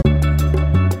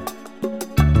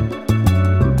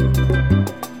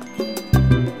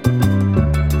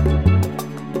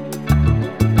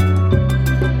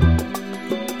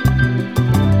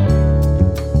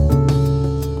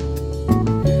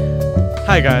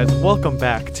Hey guys, welcome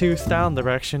back to Style and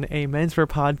Direction, a menswear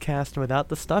podcast without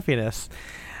the stuffiness.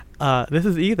 This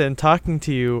is Ethan talking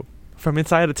to you from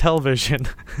inside a television.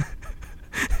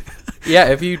 Yeah,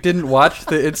 if you didn't watch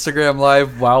the Instagram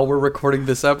live while we're recording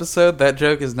this episode, that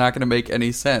joke is not going to make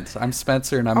any sense. I'm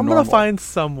Spencer and I'm normal. I'm gonna find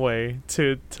some way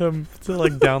to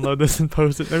like download this and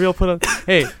post it. Maybe I'll put on.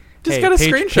 Hey, gotta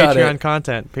screenshot Patreon it.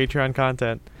 content. Patreon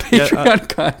content.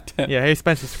 Content. Yeah, hey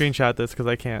Spencer, screenshot this because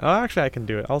I can't. Oh, actually, I can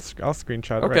do it. I'll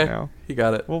screenshot it right now. You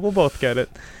got it. We'll both get it.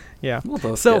 Yeah. We'll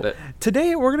both so get it.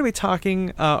 Today we're gonna be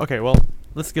talking. Okay, well,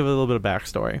 let's give it a little bit of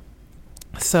backstory.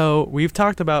 So we've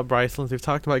talked about Brycelands, we've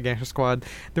talked about Gangster Squad.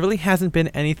 There really hasn't been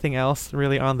anything else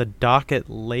really on the docket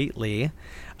lately.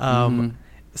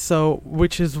 So,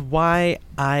 which is why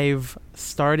I've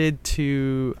started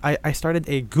to... I started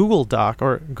a Google Doc,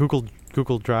 or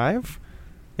Google Drive?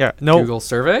 Yeah, no. Google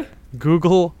Survey?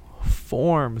 Google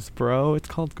Forms, bro. It's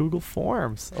called Google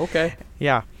Forms. Okay.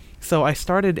 Yeah. So I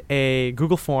started a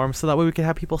Google Form so that way we could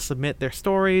have people submit their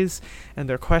stories and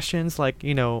their questions, like,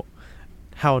 you know,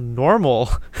 how normal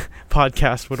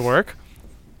podcast would work.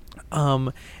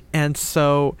 And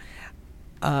so,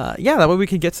 yeah, that way we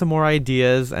could get some more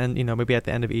ideas and, you know, maybe at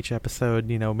the end of each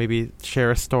episode, you know, maybe share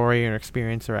a story or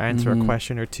experience or answer a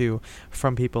question or two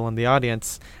from people in the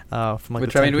audience. From like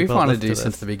Which, I mean, we've wanted to do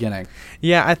since the beginning.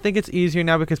 Yeah, I think it's easier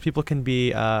now because people can be,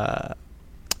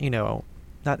 you know,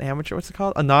 not amateur, what's it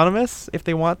called? Anonymous, if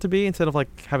they want to be, instead of,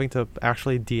 like, having to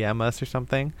actually DM us or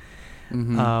something.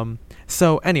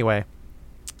 So, anyway...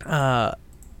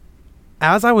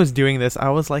 as I was doing this, I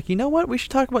was like, you know what? We should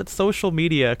talk about social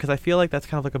media because I feel like that's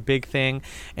kind of like a big thing.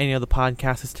 And, you know, the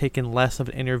podcast has taken less of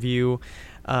an interview.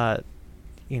 You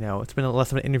know, it's been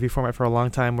less of an interview format for a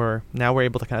long time where now we're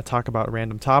able to kind of talk about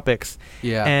random topics.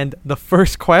 Yeah. And the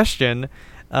first question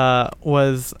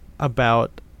was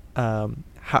about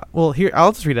here,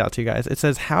 I'll just read it out to you guys. It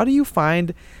says, how do you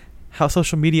find how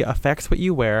social media affects what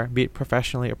you wear, be it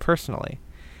professionally or personally?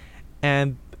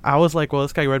 And I was like, well,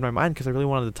 this guy read my mind because I really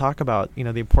wanted to talk about, you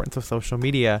know, the importance of social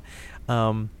media,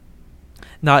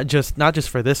 not just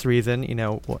for this reason. You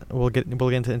know, we'll get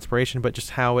into inspiration, but just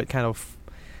how it kind of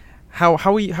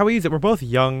how we use it. We're both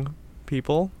young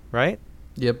people, right?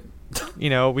 Yep. You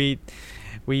know, we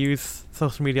use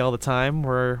social media all the time.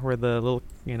 We're the little,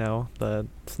 you know, the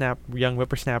young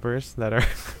whippersnappers that are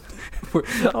we're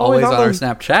always on our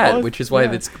Snapchat, which is why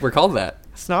we're called that.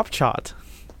 Snapchat.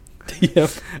 Yep.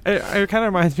 It kind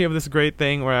of reminds me of this great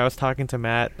thing where I was talking to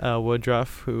Matt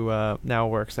Woodruff, who now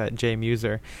works at J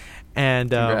Muser,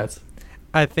 and I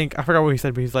forgot what he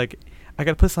said, but he's like, I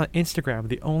gotta put this on Instagram,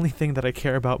 the only thing that I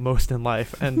care about most in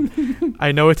life. And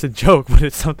I know it's a joke, but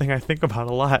it's something I think about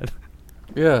a lot.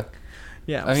 Yeah.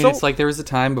 Yeah. I mean, it's like there was a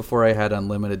time before I had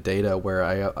unlimited data where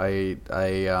I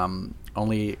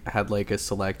only had like a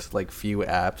select like few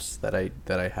apps that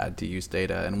I had to use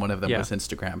data, and one of them was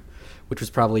Instagram, which was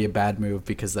probably a bad move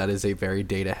because that is a very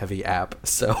data heavy app.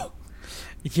 So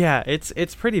yeah,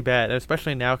 it's pretty bad,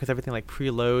 especially now because everything like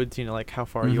preloads, you know, like how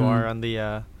far you are on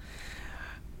the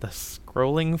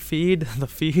scrolling feed, the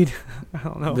feed. I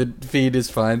don't know. The feed is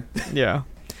fine. Yeah.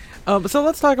 So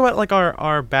let's talk about like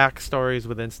our backstories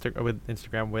with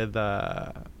Instagram with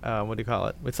what do you call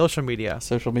it, with social media.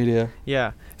 Social media.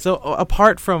 Yeah. So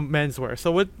apart from menswear,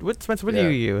 so what Spencer, what do you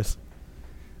use?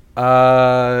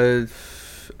 I'm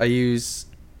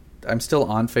still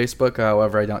on Facebook,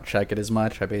 however I don't check it as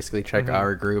much. I basically check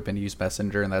our group and use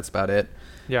Messenger, and that's about it.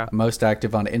 Yeah. I'm most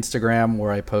active on Instagram,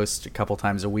 where I post a couple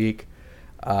times a week.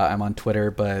 I'm on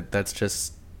Twitter, but that's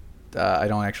just I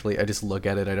just look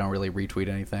at it. I don't really retweet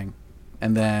anything.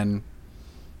 And then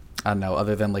I don't know,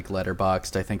 other than like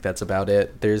Letterboxd, I think that's about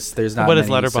it. There's not what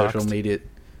many is social media.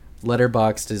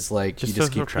 Letterboxd is like you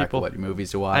just keep track of what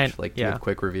movies you watch, you have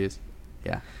quick reviews.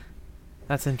 Yeah.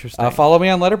 That's interesting. Follow me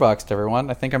on Letterboxd, everyone.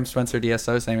 I think I'm Spencer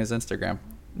DSO, same as Instagram.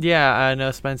 Yeah, I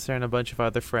know Spencer and a bunch of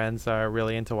other friends are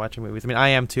really into watching movies. I mean, I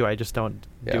am too. I just don't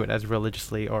do it as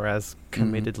religiously or as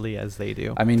committedly as they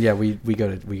do. I mean, yeah, we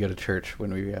go to church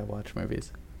when we watch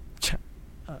movies.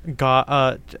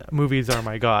 Movies are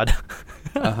my god.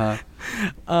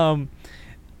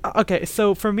 Okay,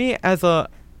 so for me as a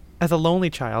lonely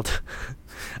child,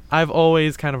 I've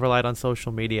always kind of relied on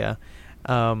social media.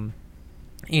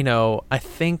 You know, I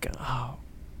think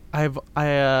I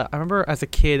remember as a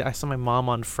kid I saw my mom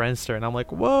on Friendster and I'm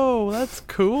like, whoa, that's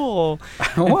cool.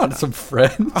 I want some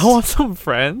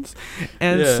friends.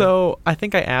 And so I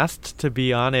think I asked to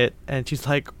be on it, and she's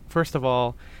like, first of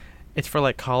all, it's for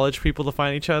like college people to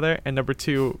find each other, and number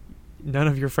two, none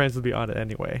of your friends will be on it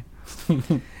anyway.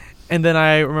 And then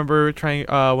I remember trying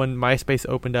when MySpace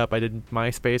opened up. I did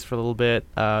MySpace for a little bit.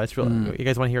 It's real. You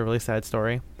guys want to hear a really sad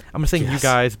story? I'm saying you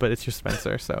guys, but it's just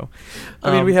Spencer. So,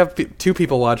 I mean, we have two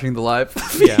people watching the live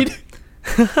feed.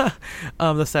 Yeah.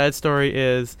 The sad story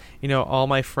is, all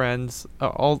my friends,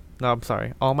 all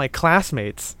my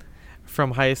classmates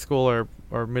from high school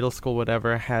or middle school,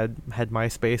 whatever, had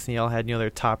MySpace, and they all had their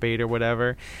top 8 or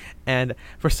whatever. And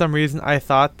for some reason, I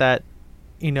thought that,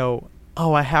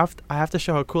 I have to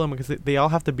show how cool I am because they all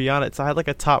have to be on it. So I had like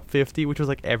a top 50, which was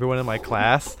like everyone in my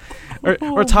class,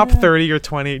 or top 30 or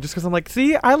 20, just because I'm like,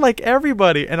 see, I like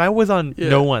everybody, and I was on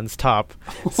no one's top.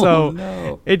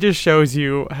 So it just shows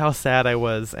you how sad I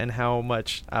was and how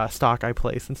much stock I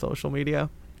place in social media.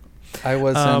 I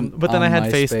wasn't, but then I had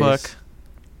MySpace. Facebook.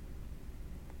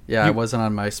 Yeah, I wasn't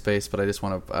on MySpace, but I just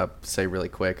want to say really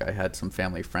quick, I had some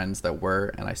family friends that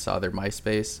were, and I saw their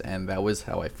MySpace, and that was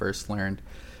how I first learned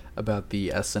about the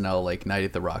SNL like Night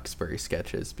at the Roxbury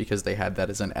sketches, because they had that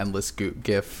as an endless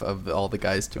gif of all the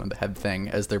guys doing the head thing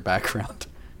as their background.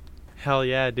 Hell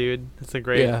yeah, dude. That's a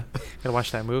great... Yeah. Gotta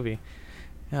watch that movie.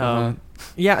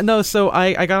 Yeah, no, so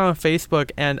I got on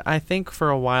Facebook, and I think for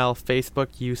a while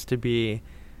Facebook used to be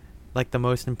like the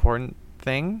most important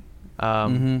thing.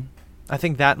 I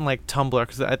think that and like Tumblr,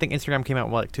 because I think Instagram came out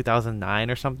in like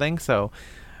 2009 or something. So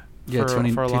yeah, for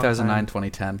a long 2009, time.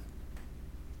 2010.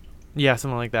 Yeah,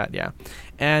 something like that. Yeah,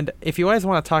 and if you guys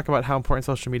want to talk about how important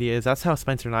social media is, that's how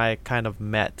Spencer and I kind of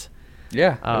met.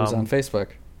 Yeah, it was on Facebook.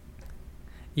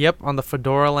 Yep, on the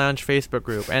Fedora Lounge Facebook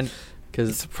group, and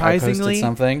because surprisingly, I posted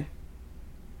something.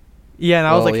 Yeah, and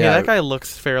I was like, "Hey, that guy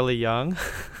looks fairly young."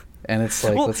 And it's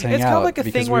like, let's hang out. It's kind of like a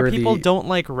thing where people don't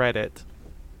like Reddit.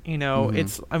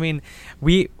 It's. I mean,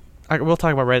 we'll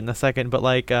talk about Reddit in a second, but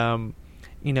like,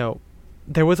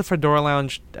 there was a Fedora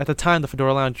Lounge at the time. The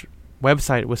Fedora Lounge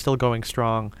website was still going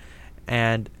strong,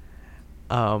 and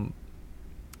I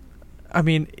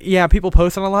mean, yeah, people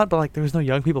post on a lot, but like there was no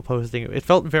young people posting. It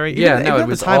felt very it at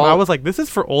was the time all, I was like, this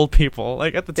is for old people.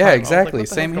 Like at the time, yeah, exactly. Like,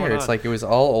 same here. It's like it was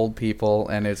all old people,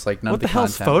 and it's like none of the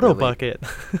hell's content Photo really, Bucket?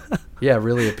 Yeah,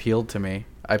 really appealed to me.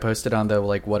 I posted on the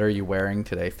like, what are you wearing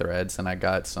today threads, and I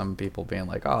got some people being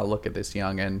like, oh, look at this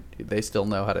young, and they still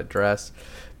know how to dress.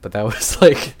 But that was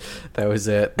like, that was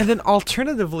it. And then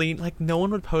alternatively, like no one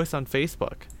would post on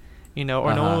Facebook, or no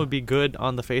one would be good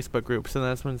on the Facebook group. So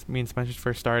that's when me and Spencer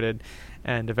first started.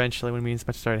 And eventually when me and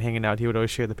Spencer started hanging out, he would always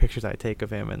share the pictures I take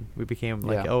of him. And we became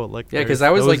like, oh, look. Yeah, because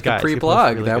that was like the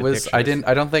pre-blog. Really that was, I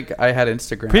don't think I had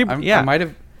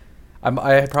Instagram.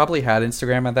 I probably had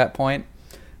Instagram at that point,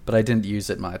 but I didn't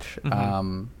use it much.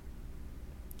 Mm-hmm.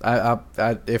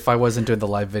 If I wasn't doing the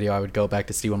live video, I would go back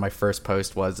to see when my first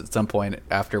post was. At some point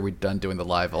after we'd done doing the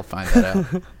live, I'll find that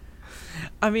out.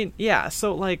 I mean, yeah.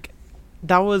 So like,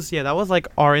 that was like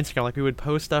our Instagram. Like we would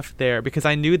post stuff there because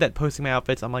I knew that posting my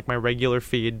outfits on like my regular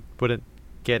feed wouldn't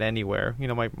get anywhere.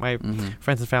 My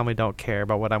friends and family don't care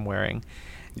about what I'm wearing.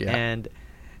 Yeah. And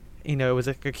it was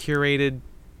like a curated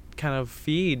kind of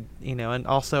feed. And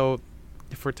also,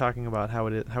 if we're talking about how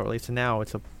it relates to now,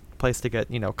 it's a place to get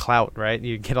clout, right?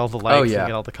 You get all the likes, you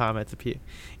get all the comments.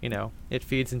 It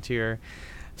feeds into your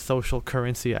social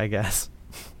currency, I guess.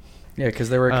 Yeah, because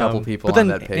there were a couple people on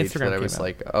that page that I was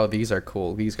like, oh, these are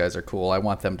cool, these guys are cool, I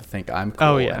want them to think I'm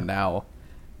cool. And now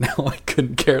I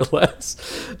couldn't care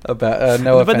less about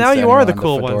but now you are the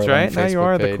cool ones, right? Now you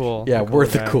are the cool. Yeah, we're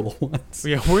the cool ones.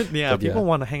 Yeah, people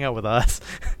want to hang out with us.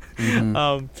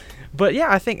 Mm-hmm. But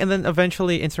yeah, I think, and then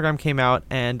eventually Instagram came out,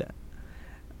 and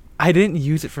I didn't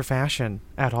use it for fashion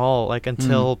at all, like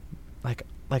until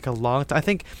like a long time. I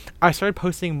think I started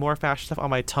posting more fashion stuff on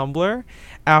my Tumblr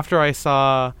after I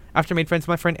made friends with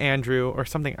my friend Andrew or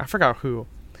something. I forgot who,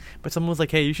 but someone was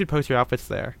like, "Hey, you should post your outfits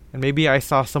there." And maybe I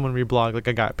saw someone reblog like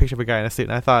a picture of a guy in a suit,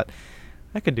 and I thought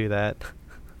I could do that.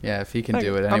 Yeah, if he can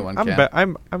do it, anyone can.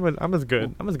 I'm as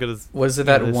good. I'm as good as. Was it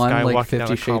that one like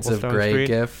 50 Shades of Grey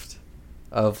gift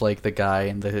of like the guy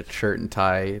in the shirt and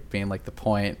tie being like the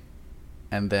point,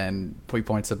 and then he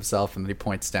points himself and then he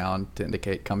points down to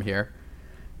indicate "come here"?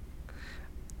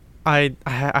 I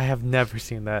have never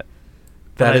seen that.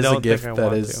 That is a gift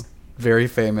that is very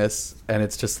famous, and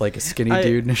it's just like a skinny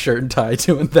dude in a shirt and tie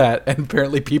doing that, and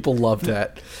apparently people love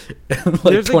that.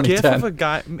 There's a gif of a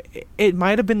guy. It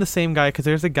might have been the same guy, because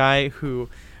there's a guy who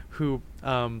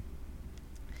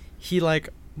he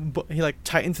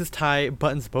tightens his tie,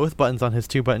 buttons both buttons on his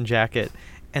 2-button jacket,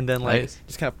 and then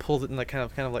just kind of pulls it and kind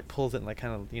of pulls it and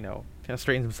kind of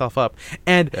straightens himself up.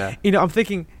 And I'm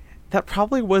thinking, that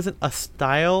probably wasn't a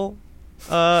style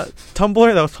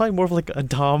Tumblr. That was probably more of like a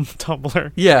Dom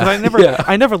Tumblr. Yeah.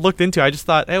 I never looked into it. I just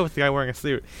thought, it's the guy wearing a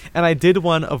suit. And I did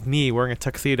one of me wearing a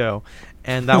tuxedo.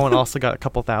 And that one also got a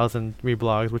couple thousand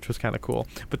reblogs, which was kind of cool.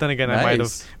 But then again, I might have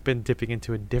Nice. been dipping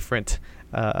into a different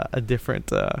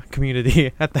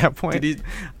community at that point. Did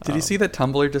you see that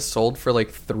Tumblr just sold for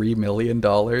like $3 million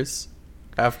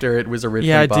after it was originally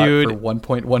Yeah, bought dude. for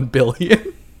 1.1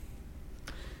 billion?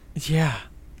 Yeah.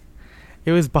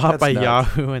 It was bought That's by nuts.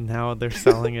 Yahoo, and now they're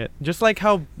selling it. Just like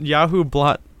how Yahoo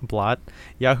bought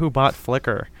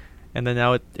Flickr, and then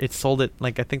now it sold it.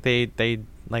 Like I think they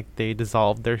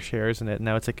dissolved their shares in it. And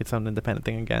now it's like its own independent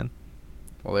thing again.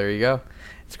 Well, there you go.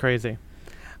 It's crazy.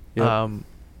 Yep.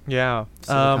 Yeah.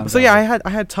 Silicon So yeah, Valley. I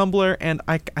had Tumblr, and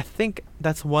I think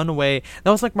that's one way.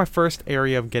 That was like my first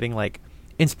area of getting like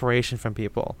inspiration from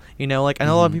people. You know, like I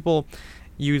know a lot of Mhm. people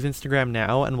use Instagram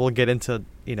now, and we'll get into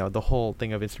the whole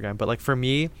thing of Instagram. But like for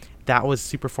me, that was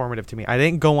super formative to me. I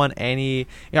didn't go on any.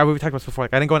 Yeah, we talked about this before.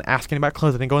 Like I didn't go on asking about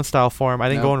clothes. I didn't go on Style Forum. I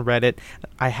didn't go No. on Reddit.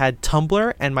 I had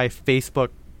Tumblr and my Facebook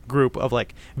group of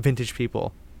like vintage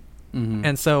people. Mhm.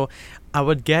 And so I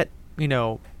would get,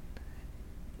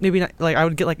 maybe not, like I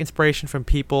would get like inspiration from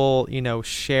people,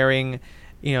 sharing,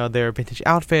 their vintage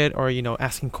outfit, or,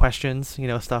 asking questions,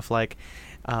 stuff like,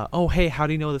 oh, hey, how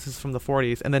do you know this is from the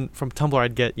 40s? And then from Tumblr,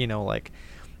 I'd get, like,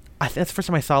 I think that's the first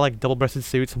time I saw like double-breasted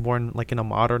suits worn like in a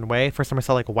modern way. First time I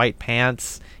saw like white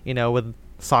pants, with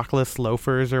sockless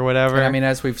loafers or whatever. And I mean,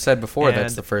 as we've said before,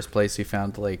 that's And- the first place you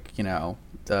found like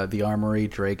the Armory,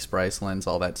 Drake's, Bryceland's,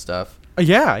 all that stuff.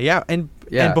 Yeah, and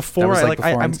Yeah, before that was, I like,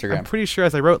 like before I'm Instagram. pretty sure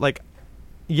as I wrote like,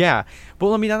 yeah,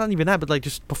 but I mean not even that, but like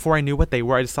just before I knew what they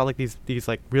were, I just saw like these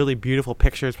like really beautiful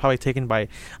pictures, probably taken by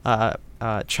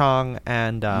Chong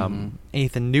and Mhm.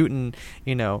 Ethan Newton,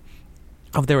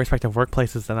 of their respective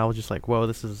workplaces, and I was just like, whoa,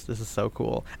 this is so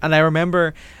cool. And I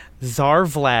remember Czar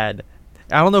Vlad.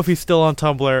 I don't know if he's still on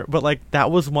Tumblr, but like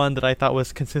that was one that I thought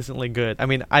was consistently good. I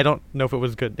mean, I don't know if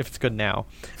it's good now,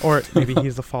 or maybe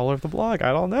he's a follower of the blog.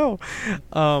 I don't know.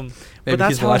 Maybe But that's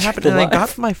he's how it watching happened, the and I live.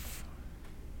 got my.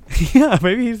 Yeah,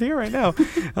 maybe he's here right now.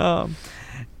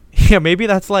 Yeah, maybe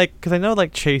that's like because I know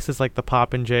like Chase is like the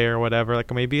Pop and J or whatever.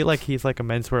 Like maybe like he's like a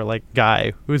menswear like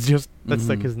guy who's just that's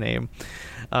like Mhm. his name,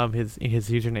 his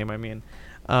username. I mean,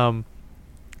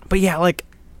 but yeah, like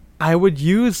I would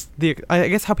use I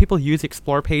guess how people use the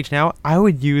Explore page now. I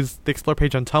would use the Explore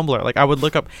page on Tumblr. Like I would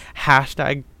look up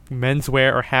hashtag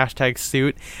menswear or hashtag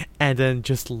suit, and then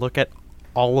just look at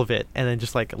all of it, and then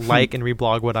just like and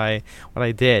reblog what I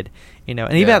did, and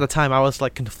even Yeah. at the time I was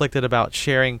like conflicted about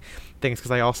sharing things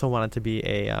because I also wanted to be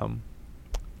a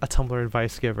Tumblr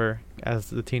advice giver as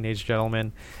the teenage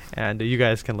gentleman, and you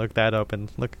guys can look that up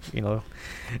and look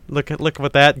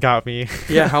what that got me.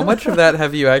 Yeah, how much of that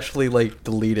have you actually like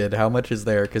deleted? How much is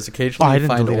there? Because occasionally I you didn't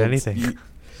find delete old, anything.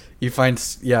 You find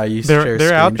you They're- share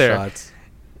they're out there. screenshots.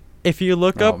 If you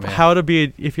look Oh, up man. how to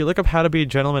be a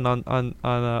gentleman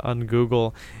on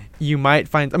Google, you might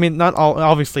find. I mean, not all.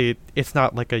 Obviously, it's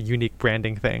not like a unique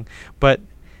branding thing, but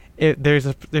there's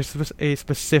a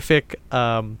specific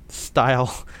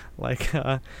style, like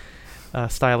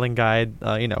styling guide.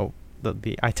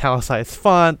 The italicized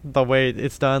font, the way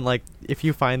it's done. Like if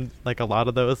you find like a lot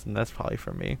of those, then that's probably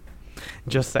for me.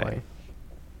 Just boy. saying.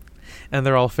 And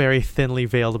they're all very thinly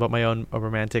veiled about my own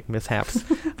romantic mishaps,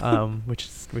 which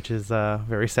is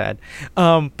very sad.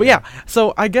 But yeah,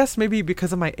 so I guess maybe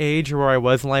because of my age or where I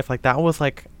was in life, like that was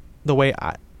like the way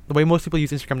most people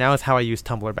use Instagram now is how I used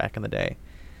Tumblr back in the day.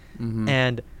 Mhm.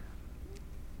 And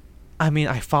I mean,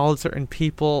 I followed certain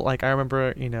people. Like I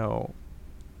remember,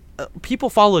 people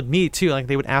followed me too. Like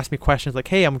they would ask me questions like,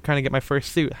 "Hey, I'm trying to get my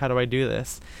first suit. How do I do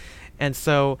this?" And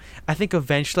so I think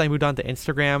eventually I moved on to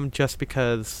Instagram just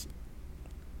because.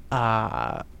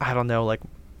 I don't know, like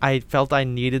I felt I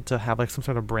needed to have like some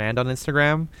sort of brand on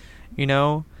Instagram,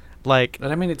 like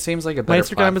But I mean, it seems like a my better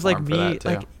Instagram is like platform for me that, too.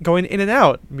 like going in and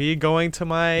out, me going to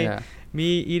my Yeah.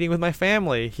 me eating with my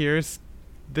family. Here's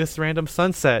this random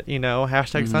sunset,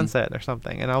 hashtag Mhm. sunset or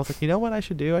something. And I was like, you know what I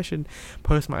should do? I should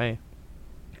post my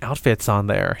outfits on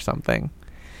there or something.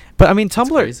 But I mean,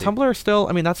 crazy. Tumblr still.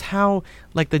 I mean, that's how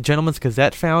like the Gentleman's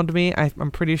Gazette found me. I'm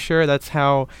pretty sure that's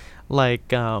how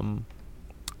like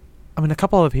I mean, a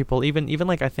couple other people, even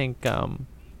like I think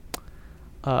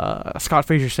Scott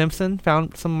Fraser Simpson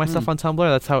found some of my stuff on Tumblr.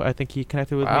 That's how I think he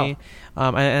connected with Wow. me.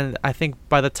 And I think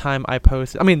by the time I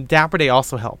posted, I mean, Dapper Day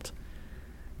also helped.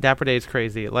 Dapper Day is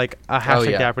crazy. Like a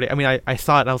hashtag yeah. Dapper Day. I mean, I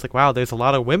saw it and I was like, wow, there's a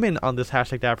lot of women on this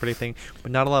hashtag Dapper Day thing,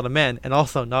 but not a lot of men, and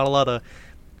also not a lot of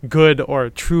good or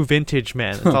true vintage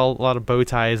men. It's all a lot of bow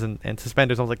ties and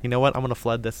suspenders. I was like, you know what? I'm gonna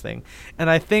flood this thing. And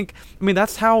I think, I mean,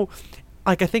 that's how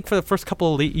like I think for the first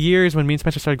couple of years when me and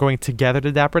Spencer started going together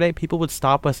to Dapper Day, people would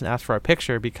stop us and ask for our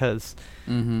picture because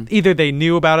either they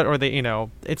knew about it or they,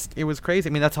 it was crazy.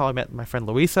 I mean, that's how I met my friend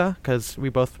Louisa, because we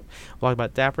both vlogged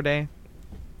about Dapper Day.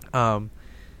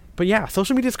 But yeah,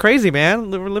 social media is crazy,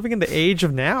 man. We're living in the age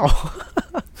of now.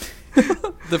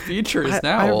 The future is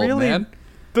now, old man.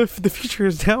 The future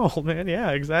is now, old man.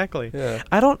 Yeah, exactly. Yeah.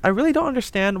 I really don't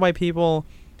understand why people.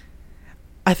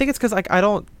 I think it's because like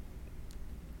I've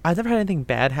never had anything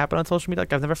bad happen on social media.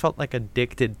 Like I've never felt like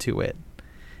addicted to it.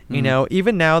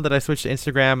 Even now that I switched to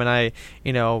Instagram and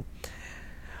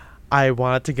I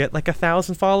wanted to get like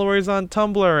 1,000 followers on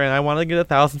Tumblr, and I wanted to get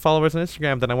 1,000 followers on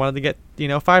Instagram. Then I wanted to get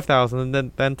 5,000,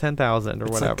 and then 10,000 or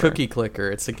whatever. It's a cookie clicker.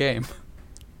 It's a game.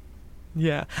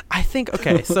 Yeah, I think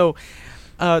okay. So,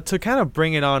 to kind of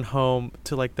bring it on home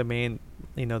to like the main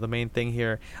thing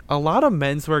here, a lot of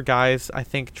menswear guys I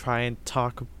think try and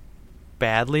talk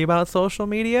badly about social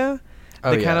media.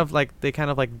 They kind of like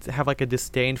have like a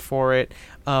disdain for it,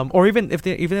 or even if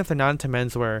they're not into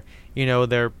menswear,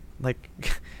 they're like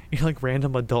like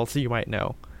random adults that you might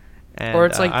know, and, or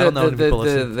it's like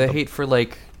the hate for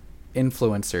like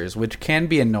influencers, which can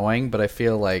be annoying, but I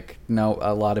feel like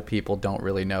a lot of people don't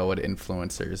really know what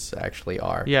influencers actually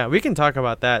are. Yeah, we can talk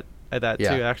about that too.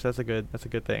 Actually, that's a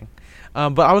good thing.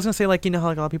 But I was gonna say, like, how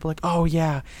like a lot of people are like, oh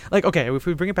yeah, like, okay, if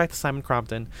we bring it back to Simon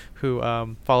Crompton, who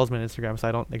follows me on Instagram, so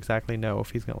I don't exactly know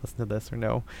if he's gonna listen to this or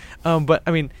no. But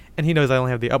I mean, and he knows I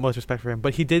only have the utmost respect for him.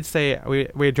 But he did say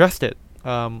we addressed it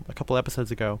a couple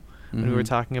episodes ago when we were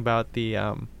talking about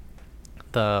the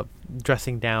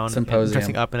dressing down, symposium.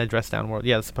 Dressing up in a dress down world.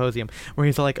 Yeah, the symposium, where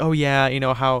he's like, oh yeah,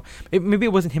 how maybe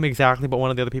it wasn't him exactly, but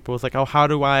one of the other people was like, oh, how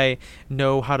do I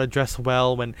know how to dress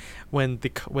well when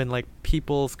like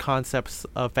people's concepts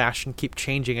of fashion keep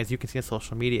changing, as you can see on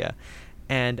social media.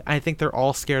 And I think they're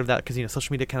all scared of that because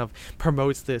social media kind of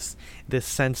promotes this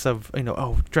sense of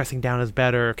dressing down is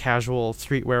better, casual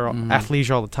streetwear,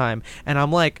 athleisure all the time. And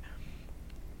I'm like,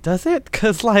 does it?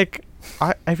 Because like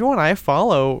everyone I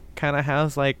follow kind of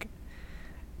has like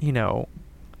a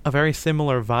very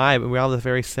similar vibe, and we all have a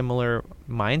very similar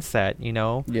mindset.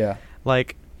 Yeah.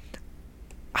 Like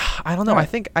I don't know.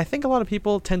 Right. I think a lot of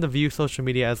people tend to view social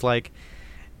media as like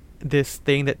this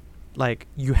thing that like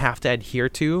you have to adhere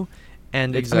to.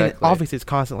 And exactly. Obviously it's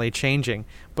constantly changing,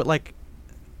 but like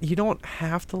you don't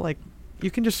have to like,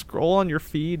 you can just scroll on your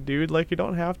feed, dude. Like you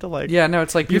don't have to like. Yeah, no,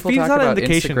 it's like people talk about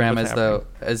Instagram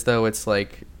as though it's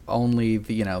like only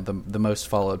the most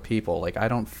followed people. Like I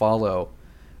don't follow,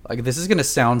 like this is gonna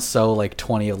sound so like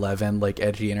 2011 like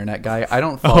edgy internet guy. I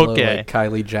don't follow like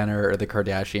Kylie Jenner or the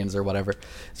Kardashians or whatever.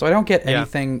 So I don't get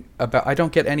anything about. I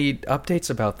don't get any updates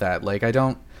about that. Like I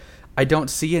don't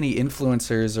see any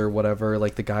influencers or whatever,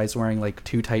 like the guys wearing like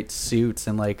too tight suits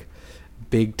and like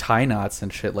big tie knots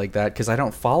and shit like that, because I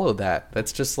don't follow that.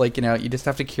 That's just like, you just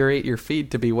have to curate your feed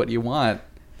to be what you want.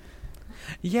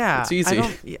 Yeah. It's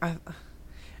easy. A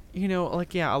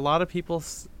lot of people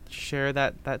share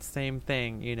that same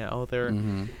thing, they're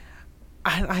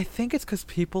I think it's because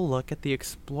people look at the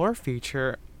Explore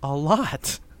feature a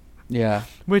lot. Yeah.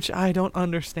 Which I don't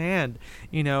understand,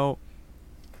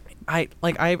 I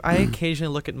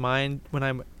occasionally look at mine when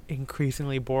I'm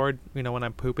increasingly bored, when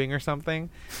I'm pooping or something,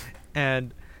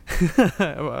 and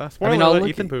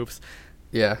Ethan poops.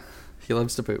 Yeah, he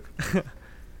loves to poop.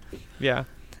 Yeah,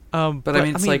 but I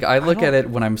mean, like I look at it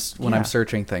when I'm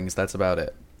searching things. That's about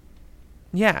it.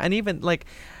 Yeah, and even like,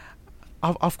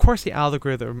 of course, the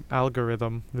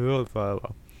algorithm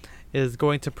is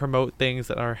going to promote things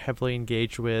that are heavily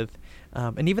engaged with,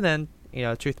 and even then.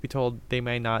 Truth be told, they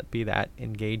may not be that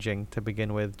engaging to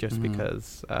begin with, just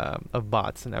because of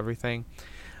bots and everything.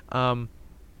 But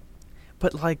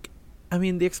like,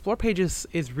 the Explore page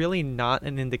is really not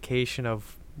an indication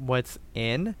of what's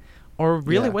in, or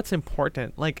really what's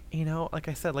important. Like, like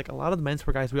I said, like a lot of the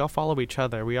menswear guys, we all follow each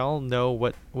other. We all know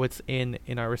what's in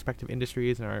our respective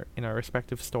industries and in our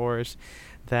respective stores.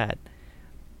 That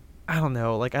I don't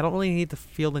know. Like, I don't really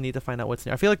feel the need to find out what's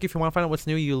new. I feel like if you want to find out what's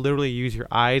new, you literally use your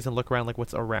eyes and look around, like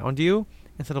what's around you,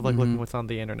 instead of like looking what's on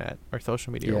the internet or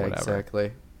social media or whatever.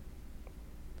 Exactly.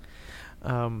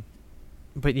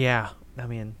 But yeah,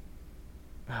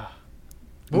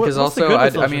 because also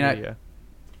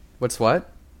what's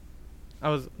what?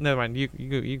 Never mind. You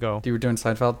go. You were doing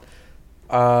Seinfeld.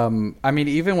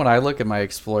 Even when I look at my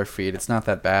Explore feed, it's not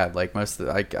that bad. Like most of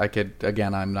the, I could,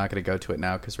 again, I'm not going to go to it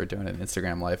now because we're doing an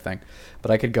Instagram live thing,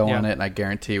 but I could go on it and I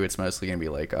guarantee you it's mostly going to be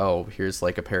like, oh, here's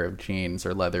like a pair of jeans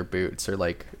or leather boots or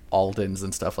like Aldens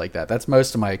and stuff like that. That's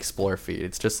most of my Explore feed.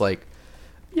 It's just like,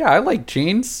 yeah, I like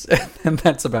jeans and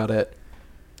that's about it.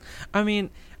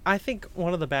 I think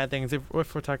one of the bad things, if we're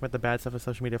talking about the bad stuff of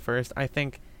social media first, I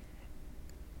think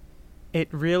it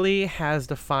really has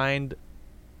defined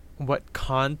what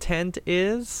content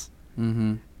is.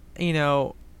 Mm-hmm. You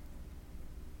know,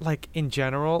 like in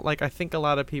general, like I think a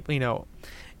lot of people, you know,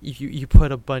 you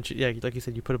put a bunch of, yeah, like you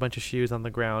said, you put a bunch of shoes on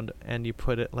the ground and you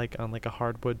put it like on like a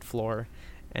hardwood floor,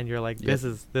 and you're like, this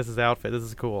is outfit, this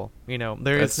is cool. You know,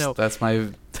 that's my yeah,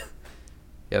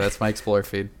 that's my Explore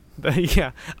feed.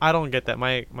 Yeah, I don't get that.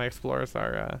 My Explorers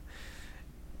are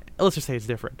let's just say it's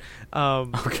different.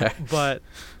 Okay. But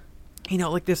you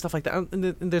know, like there's stuff like that, and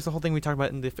there's the whole thing we talked about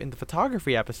in the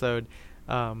photography episode,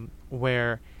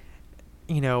 where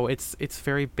you know it's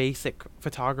very basic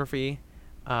photography.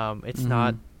 It's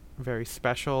not very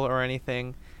special or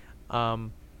anything,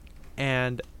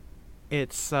 and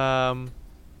it's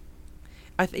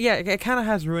it kind of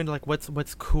has ruined like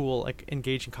what's cool, like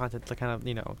engaging content, like kind of,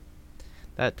 you know,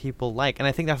 that people like. And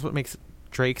I think that's what makes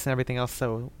Drake's and everything else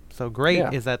so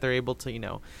great, is that they're able to, you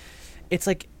know, it's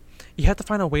like you have to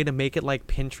find a way to make it like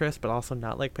Pinterest but also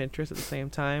not like Pinterest at the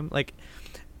same time. Like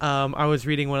I was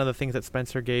reading one of the things that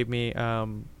Spencer gave me,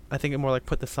 I think it more like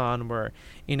put this on where,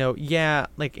 you know,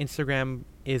 like Instagram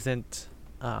isn't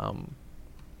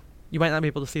you might not be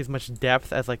able to see as much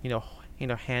depth as like, you know,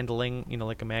 handling, you know,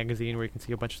 like a magazine where you can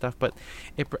see a bunch of stuff, but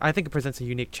I think it presents a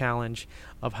unique challenge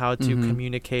of how to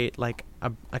communicate like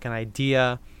an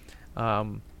idea,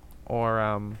 or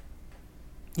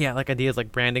like ideas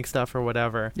like branding stuff or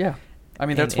whatever. Yeah, I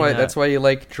mean that's why you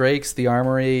like Drake's, The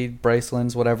Armory,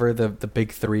 Bryceland's, whatever, the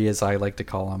big three as I like to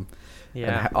call them.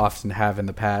 Yeah, and often have in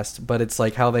the past, but it's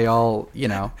like how they all, you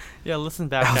know. Yeah, listen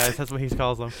back, guys. That's what he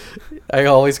calls them. I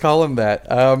always call them that.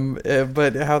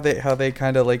 But how they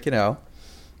kind of like, you know,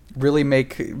 really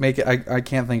make it. I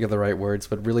can't think of the right words,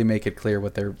 but really make it clear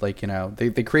what they're like. You know,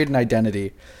 they create an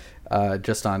identity,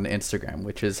 just on Instagram,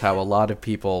 which is how a lot of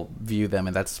people view them,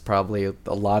 and that's probably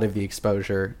a lot of the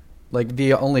exposure, like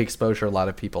the only exposure a lot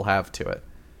of people have to it.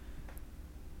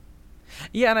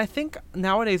 Yeah, and I think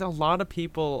nowadays a lot of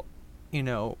people, you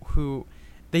know, who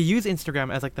they use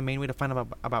Instagram as like the main way to find out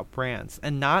about brands,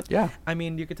 and not. Yeah. I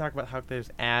mean, you could talk about how there's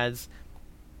ads.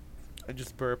 I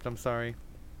just burped. I'm sorry.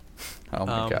 Oh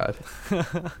my god.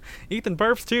 Ethan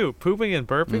burps too. Pooping and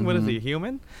burping. What is he,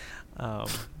 human? I'm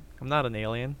not an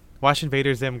alien. Watch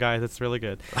Invader Zim, guys. It's really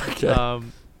good. Okay.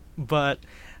 But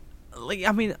like,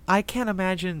 I mean, I can't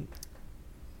imagine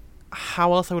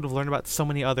how else I would have learned about so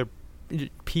many other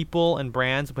people and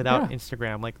brands without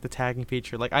Instagram, like the tagging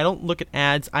feature. Like, I don't look at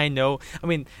ads. I know, I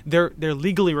mean, they're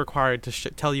legally required to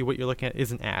tell you what you're looking at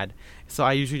is an ad, so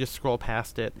I usually just scroll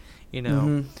past it, you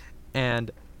know.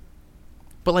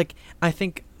 But like, I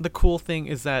think the cool thing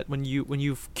is that when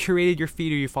you've curated your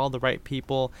feed or you follow the right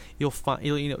people, you'll find,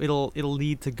 you know, it'll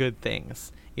lead to good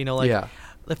things, you know. Like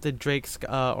if the Drake's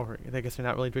or I guess they're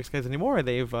not really Drake's guys anymore.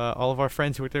 They've all of our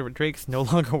friends who worked there with Drake's no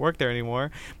longer work there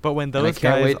anymore. But when those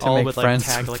guys all would like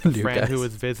tag like a friend who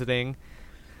was visiting,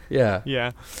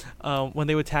 when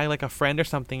they would tag like a friend or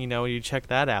something, you know, you check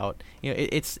that out. You know,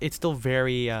 it's still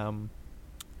very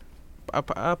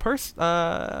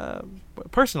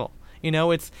personal. You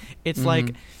know, it's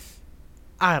like,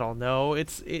 I don't know.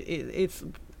 It's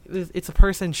a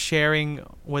person sharing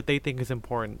what they think is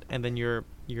important, and then you're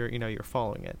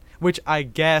following it, which I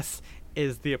guess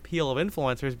is the appeal of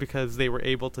influencers, because they were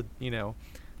able to, you know,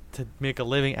 to make a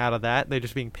living out of that. They're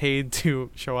just being paid to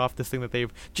show off this thing that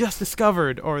they've just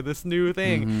discovered or this new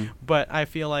thing. But I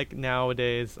feel like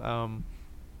nowadays,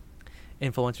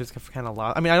 influencers have kind of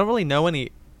lost. I mean, I don't really know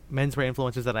any menswear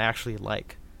influencers that I actually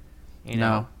like. You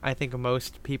know, I think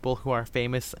most people who are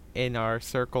famous in our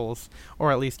circles,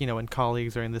 or at least, you know, in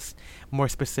colleagues or in this more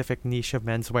specific niche of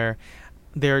menswear,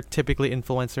 they're typically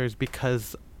influencers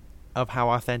because of how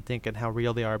authentic and how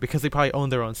real they are, because they probably own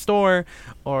their own store,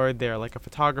 or they're like a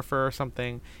photographer or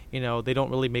something. You know, they don't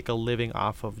really make a living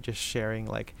off of just sharing,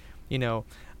 like, you know,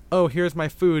 oh, here's my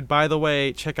food, by the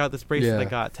way, check out this bracelet I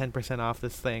got 10% off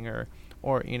this thing, or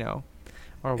you know,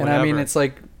 or whatever. And I mean, it's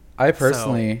like, I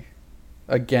personally,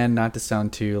 again, not to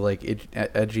sound too like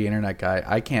edgy internet guy,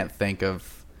 I can't think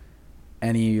of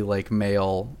any like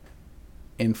male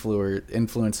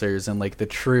influencers in like the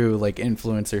true like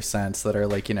influencer sense that are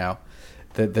like, you know,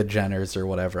 the Jenners or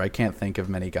whatever. I can't think of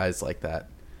many guys like that,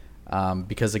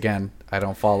 because again, I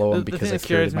don't follow them because I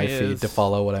curated my feed to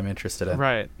follow what I'm interested in.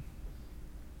 Right.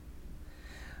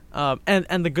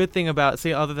 And the good thing about,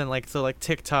 other than like, so like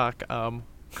TikTok,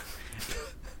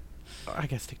 I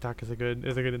guess TikTok is a good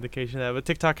indication of that, but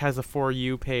TikTok has a For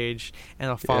You page and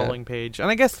a following page,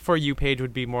 and I guess For You page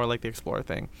would be more like the Explore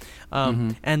thing,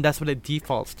 and that's what it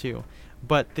defaults to.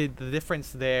 But the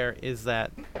difference there is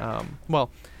that,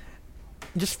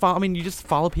 just follow. I mean, you just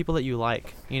follow people that you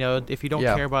like. If you don't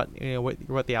Yeah. care about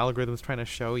what the algorithm's trying to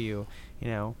show you,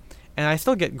 and I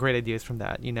still get great ideas from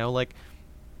that. Like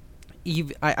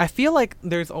I feel like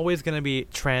there's always going to be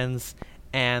trends,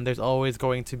 and there's always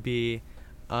going to be,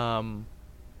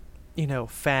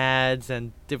 fads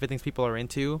and different things people are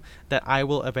into that I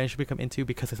will eventually become into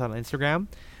because it's on Instagram.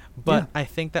 But I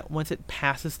think that once it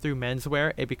passes through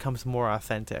menswear, it becomes more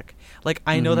authentic. Like,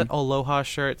 I know that Aloha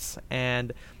shirts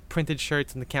and printed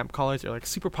shirts and the camp collars are like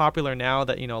super popular now,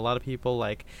 that a lot of people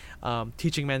like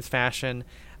teaching men's fashion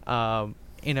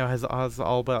has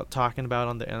all about talking about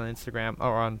on Instagram,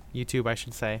 or on YouTube I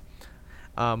should say.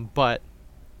 But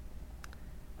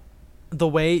the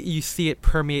way you see it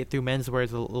permeate through menswear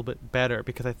is a little bit better,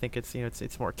 because I think it's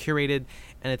it's more curated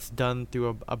and it's done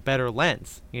through a better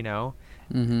lens,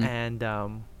 and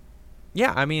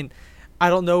I mean, I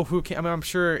don't know who can. I mean, I'm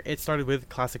sure it started with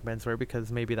classic menswear,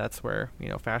 because maybe that's where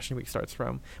Fashion Week starts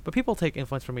from. But people take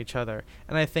influence from each other,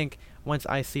 and I think once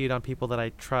I see it on people that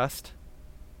I trust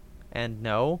and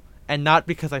know, and not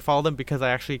because I follow them, because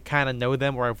I actually kind of know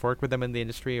them, or I've worked with them in the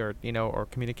industry, or or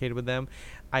communicated with them,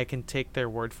 I can take their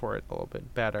word for it a little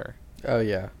bit better. Oh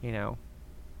yeah. Yeah,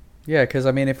 because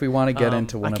I mean, if we want to get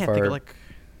into one of our,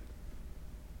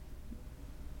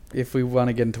 if we want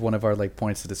to get into one of our like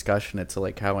points of discussion, it's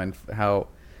like how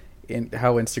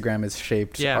Instagram has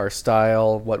shaped our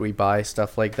style, what we buy,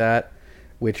 stuff like that,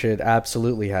 which it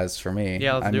absolutely has for me.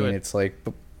 Yeah, let's do it. It's like,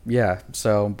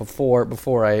 so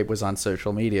before I was on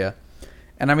social media,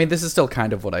 and I mean, this is still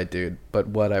kind of what I do, but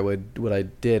what I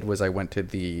did was I went to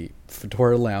the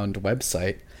Fedora Lounge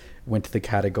website, went to the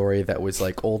category that was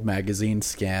like old magazine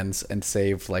scans, and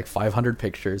saved like 500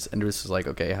 pictures, and it was just like,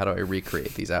 okay, how do I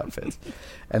recreate these outfits?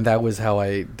 And that was how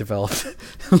I developed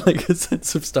like a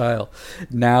sense of style.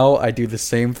 Now I do the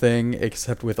same thing,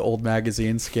 except with old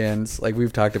magazine scans. Like,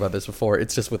 we've talked about this before.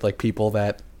 It's just with like people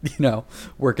that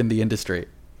work in the industry.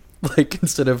 Like,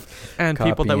 instead of and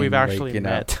copying, people that we've actually like,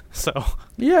 met. So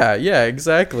yeah,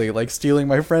 exactly. Like stealing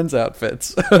my friends'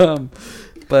 outfits.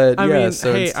 But I mean,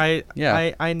 so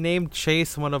I named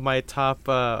Chase one of my top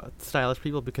stylish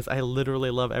people because I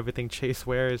literally love everything Chase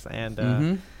wears, and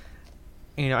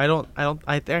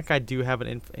I think I do have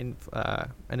an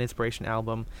inspiration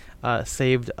album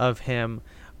saved of him,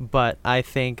 but I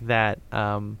think that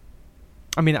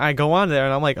I mean, I go on there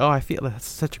and I'm like, oh, I feel that's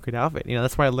such a great outfit.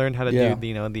 That's where I learned how to do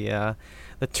the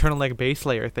turtleneck base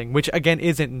layer thing, which again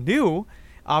isn't new.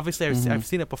 Obviously, I've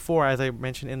seen it before, as I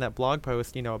mentioned in that blog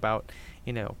post, about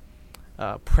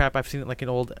prep. I've seen it like in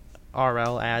old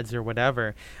RL ads or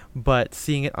whatever, but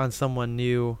seeing it on someone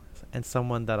new and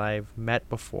someone that I've met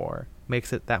before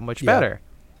makes it that much better.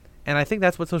 And I think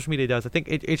that's what social media does. I think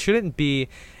it shouldn't be,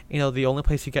 the only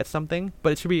place you get something,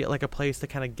 but it should be like a place to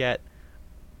kind of get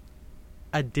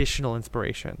additional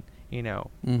inspiration,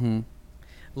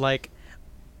 like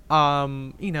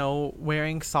wearing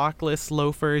sockless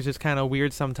loafers is kind of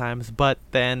weird sometimes, but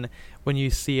then when you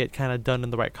see it kind of done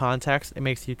in the right context, it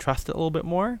makes you trust it a little bit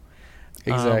more.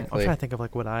 Exactly. I'm trying to think of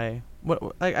like I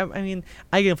mean,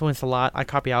 I get influenced a lot. I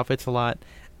copy outfits a lot.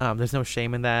 There's no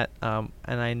shame in that. And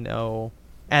I know,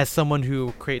 as someone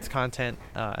who creates content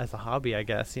as a hobby, I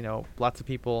guess, lots of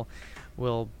people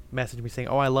will message me saying,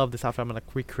 oh, I love this outfit, I'm going to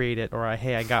recreate it, or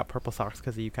hey, I got purple socks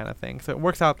because of you, kind of thing. So it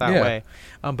works out that way.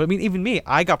 But I mean, even me,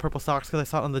 I got purple socks because I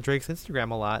saw it on the Drake's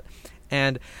Instagram a lot,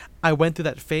 and I went through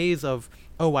that phase of,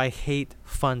 oh, I hate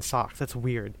fun socks, that's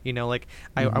weird,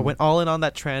 I went all in on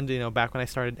that trend, back when I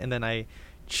started, and then I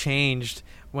changed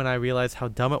when I realized how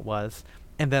dumb it was.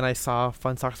 And then I saw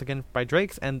fun socks again by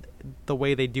Drake's, and the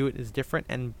way they do it is different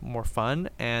and more fun,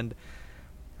 and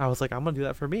I was like, I'm gonna do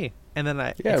that for me. And then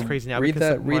it's crazy now, read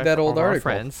because read that old article.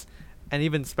 Friends, and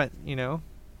even spent, I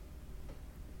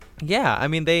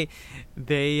mean,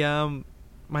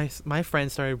 my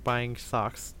friends started buying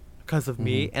socks because of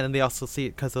me, and then they also see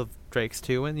it because of Drake's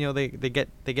too, and they get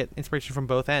inspiration from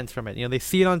both ends from it. They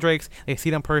see it on Drake's, they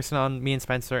see it in person on me and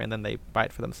Spencer, and then they buy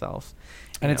it for themselves.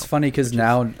 And it's funny because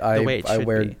now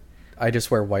I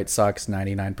just wear white socks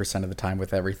 99% of the time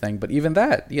with everything, but even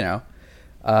that,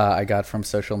 I got from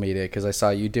social media because I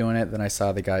saw you doing it. Then I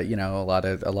saw the guy, a lot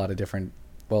of different,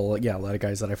 a lot of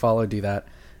guys that I follow do that.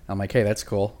 I'm like, hey, that's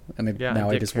cool. And now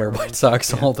I just wear white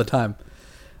socks all the time.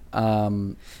 I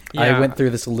went through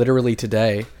this literally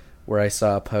today, where I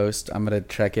saw a post. I'm gonna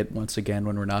check it once again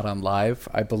when we're not on live.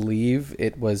 I believe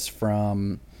it was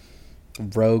from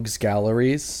Rogues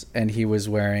Galleries, and he was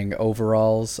wearing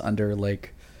overalls under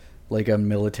like a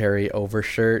military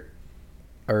overshirt.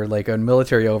 Or like a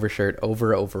military overshirt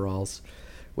over overalls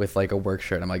with like a work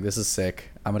shirt. I'm like, this is sick.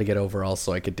 I'm going to get overalls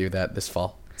so I could do that this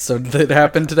fall. So that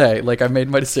happened today. Like, I made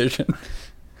my decision.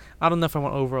 I don't know if I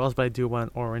want overalls, but I do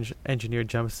want an orange engineered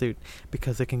jumpsuit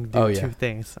because it can do two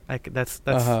things. That's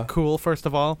cool, first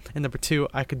of all, and number two,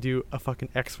 I could do a fucking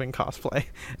X-wing cosplay,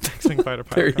 X-wing fighter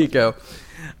pilot. There you go.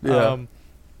 Yeah.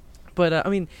 But I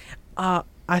mean,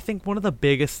 I think one of the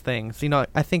biggest things,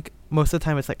 I think most of the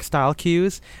time it's like style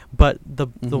cues, but the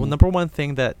number one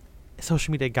thing that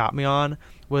social media got me on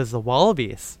was the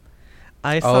wallabies.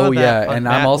 I saw that on and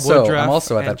Matt I'm also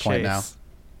Woodruff at that point Chase. now.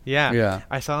 Yeah.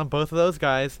 I saw both of those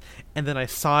guys, and then I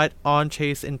saw it on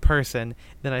Chase in person.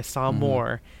 Then I saw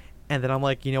more, and then I'm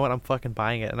like, you know what? I'm fucking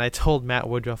buying it. And I told Matt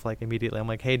Woodruff like immediately. I'm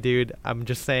like, hey, dude, I'm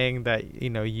just saying that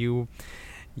you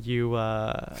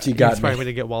inspired me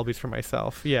to get wallabies for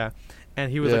myself. Yeah. And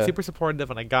he was like super supportive,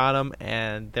 and I got them,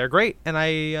 and they're great. And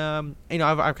I've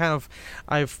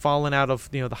fallen out of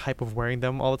the hype of wearing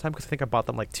them all the time because I think I bought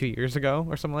them like 2 years ago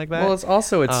or something like that. Well,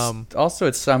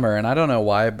 it's summer, and I don't know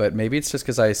why, but maybe it's just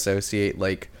because I associate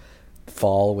like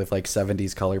fall with like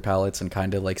 70s color palettes and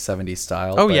kind of like 70s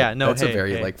style. Oh yeah, no, that's a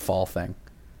very like fall thing.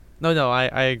 No,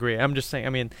 I agree. I'm just saying.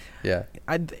 I mean, yeah,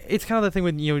 it's kind of the thing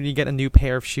when you get a new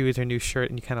pair of shoes or a new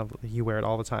shirt and you wear it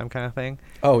all the time, kind of thing.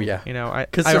 Oh yeah, I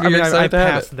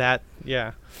passed that.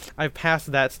 Yeah, I've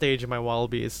passed that stage of my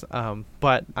wallabies.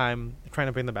 But I'm trying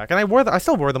to bring them back, and I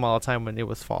still wore them all the time when it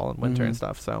was fall and winter and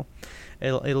stuff. So,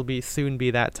 it'll soon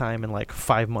be that time in like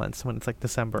 5 months when it's like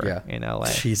December in LA.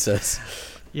 Jesus.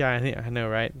 Yeah, I know,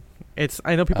 right?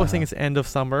 I know people are saying it's end of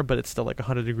summer, but it's still like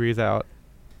 100 degrees out.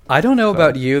 I don't know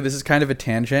about you. This is kind of a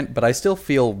tangent, but I still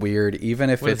feel weird, even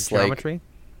if it's geometry?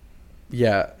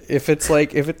 Yeah,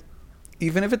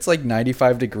 even if it's like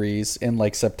 95 degrees in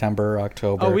like September or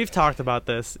October. Oh, we've talked about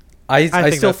this.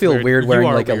 I still feel weird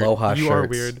wearing like weird. Aloha shirts. You are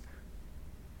weird.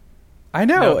 I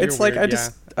know. No, it's like weird,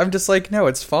 I'm just like, no,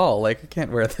 it's fall. Like, I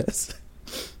can't wear this.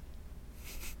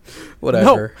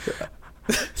 Whatever.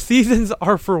 No. Seasons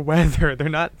are for weather. They're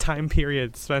not time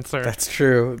periods, Spencer. That's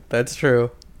true.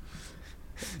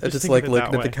 I just like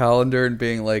looking at the calendar and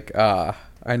being like, I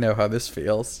know how this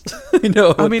feels. I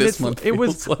know what this month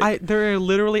feels like. There are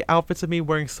literally outfits of me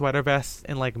wearing sweater vests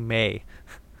in like May.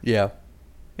 Yeah.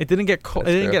 It didn't get cold.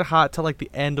 It didn't get hot till like the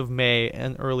end of May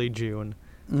and early June.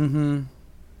 Mm-hmm.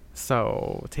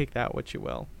 So take that what you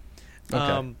will.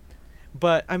 Okay.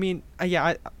 But I mean,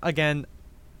 again,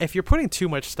 if you're putting too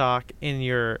much stock in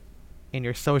your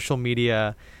social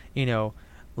media,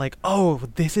 like, oh,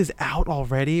 this is out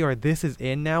already, or this is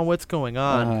in now, what's going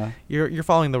on? You're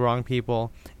following the wrong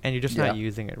people, and you're just not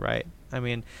using it right. I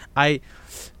mean, I've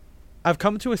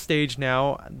come to a stage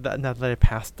now that I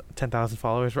passed 10,000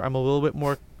 followers, where I'm a little bit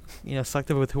more,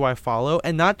 selective with who I follow,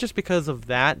 and not just because of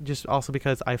that, just also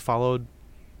because I followed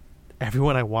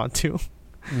everyone I want to.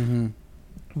 Mm-hmm.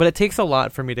 But it takes a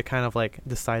lot for me to kind of like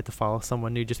decide to follow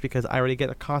someone new, just because I already get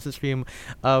a constant stream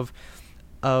of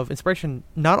inspiration,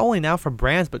 not only now from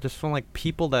brands, but just from like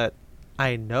people that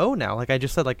I know now. Like I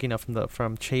just said, like,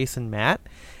 from Chase and Matt,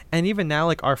 and even now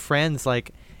like our friends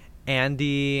like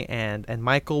Andy and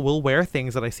Michael will wear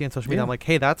things that I see on social media. I'm like,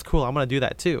 hey, that's cool. I'm gonna do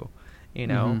that too,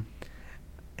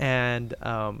 And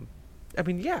I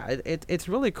mean, it's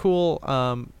really cool.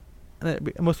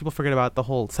 Most people forget about the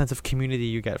whole sense of community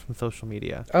you get from social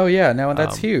media. Oh yeah, no,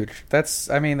 that's huge. That's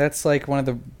like one of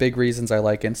the big reasons I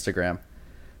like Instagram.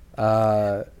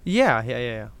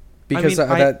 Yeah. Because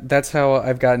that's how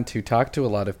I've gotten to talk to a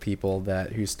lot of people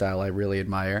whose style I really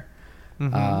admire.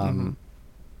 And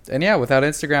yeah, without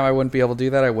Instagram, I wouldn't be able to do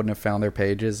that. I wouldn't have found their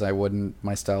pages.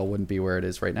 My style wouldn't be where it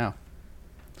is right now.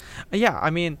 Yeah,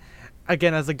 I mean,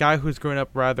 again, as a guy who's grown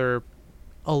up rather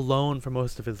alone for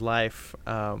most of his life,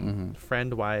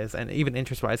 friend-wise and even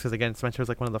interest-wise, because again, Spencer was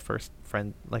like one of the first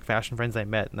fashion friends I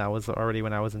met, and that was already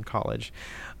when I was in college.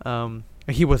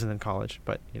 He wasn't in college,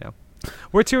 but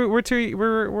we're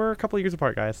a couple of years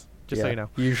apart, guys. Just so you know.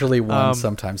 Usually one,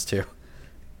 sometimes two.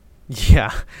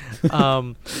 Yeah.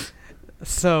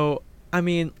 So I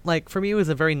mean, like for me, it was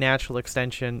a very natural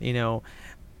extension,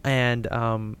 and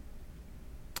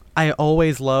I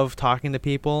always love talking to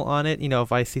people on it.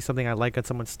 If I see something I like on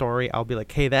someone's story, I'll be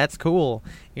like, hey, that's cool,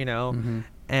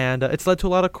 And it's led to a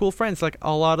lot of cool friends. Like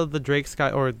a lot of the Drake's guy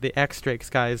or the ex-Drake's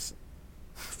guys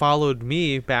followed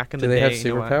me back in the day. Do they have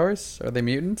superpowers? Are they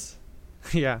mutants?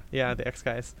 Yeah, the X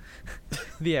guys.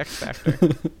 The X Factor.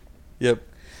 Yep.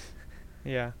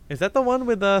 Yeah. Is that the one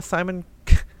with Simon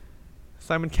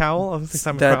Cowell? I was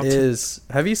Simon That Crouch. is.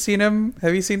 Have you seen him?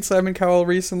 Have you seen Simon Cowell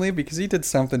recently? Because he did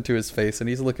something to his face and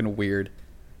he's looking weird.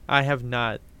 I have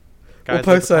not. Guys, we'll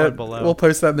post leave a that. comment below. We'll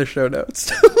post that in the show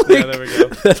notes. Yeah, there we go.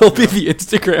 That'll be the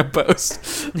Instagram post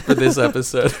for this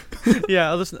episode.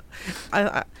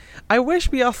 Yeah, I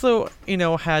wish we also,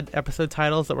 had episode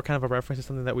titles that were kind of a reference to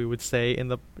something that we would say in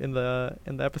the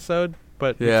episode,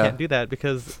 but we can't do that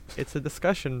because it's a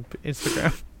discussion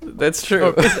Instagram. That's true.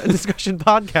 Or it's a discussion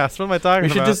podcast. What am I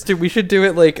talking about? We should do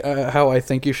it like how I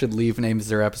think you should leave names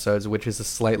their episodes, which is a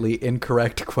slightly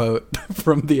incorrect quote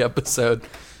from the episode.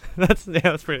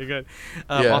 That's pretty good.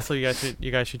 Also, you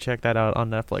guys should check that out on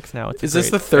Netflix now. Is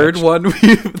this the third one?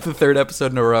 The third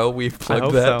episode in a row we've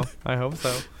plugged that? I hope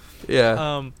so.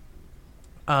 Yeah.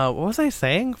 What was I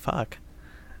saying? Fuck.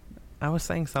 I was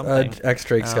saying something.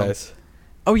 X-Drakes guys.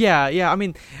 Oh yeah. I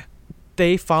mean,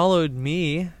 they followed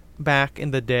me back in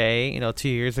the day, 2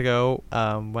 years ago,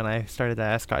 when I started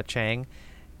at Ascot Chang,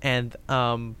 and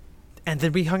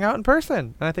then we hung out in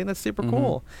person, and I think that's super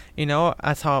cool.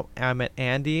 That's how I met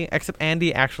Andy, except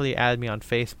Andy actually added me on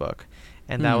Facebook,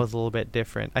 and that was a little bit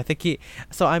different. I think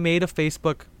so I made a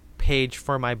Facebook page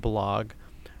for my blog,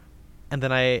 and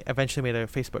then I eventually made a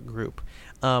Facebook group.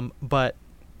 But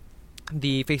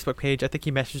the Facebook page, I think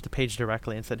he messaged the page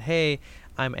directly and said, "Hey,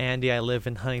 I'm Andy. I live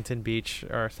in Huntington Beach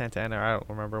or Santa Ana. I don't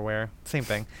remember where. Same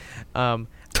thing.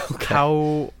 Okay.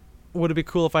 How would it be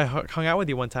cool if I hung out with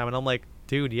you one time?" And I'm like,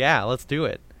 "Dude, yeah, let's do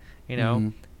it."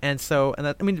 And so,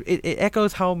 it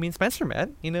echoes how me and Spencer met.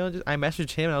 I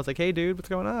messaged him and I was like, "Hey, dude, what's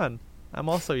going on? I'm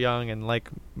also young and like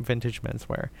vintage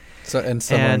menswear."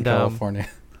 Somewhere in California.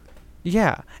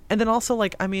 Yeah. And then also,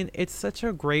 it's such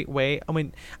a great way.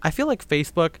 I feel like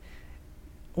Facebook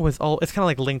it's kind of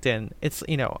like LinkedIn. It's,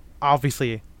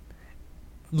 obviously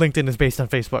LinkedIn is based on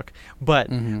Facebook, but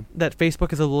that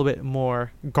Facebook is a little bit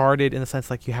more guarded in the sense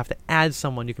like you have to add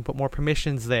someone, you can put more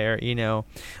permissions there,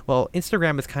 Well,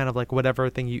 Instagram is kind of like whatever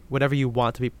you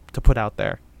want to put out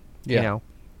there,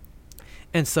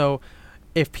 And so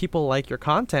if people like your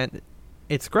content,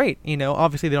 it's great,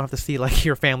 Obviously they don't have to see like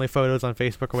your family photos on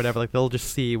Facebook or whatever, like they'll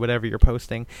just see whatever you're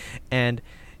posting, and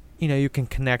you can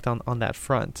connect on that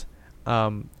front.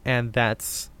 And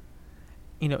that's,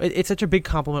 it's such a big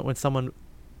compliment when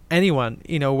anyone,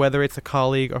 whether it's a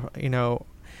colleague or,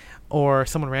 or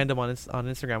someone random on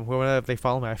Instagram, whoever they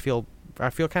follow me, I feel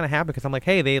kind of happy because I'm like,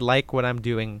 hey, they like what I'm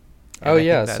doing. Oh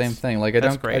yeah, same thing. Like I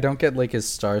don't get like as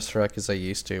starstruck as I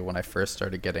used to when I first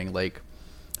started getting like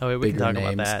we can talk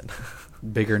about that.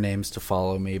 Bigger names to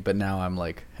follow me, but now I'm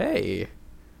like, hey,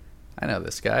 I know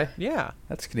this guy. Yeah,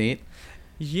 that's neat.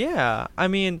 Yeah,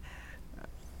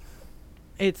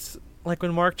 it's like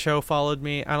when Mark Cho followed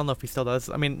me. I don't know if he still does.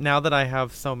 Now that I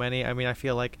have so many, I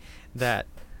feel like that.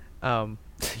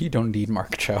 You don't need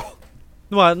Mark Cho.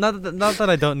 Well, not that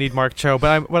I don't need Mark Cho,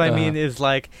 but what I mean is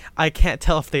like I can't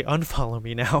tell if they unfollow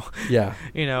me now. Yeah.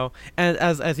 And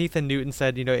as Ethan Newton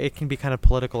said, it can be kind of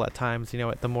political at times.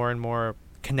 The more and more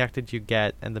connected you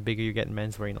get, and the bigger you get in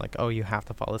menswear, you're like, oh, you have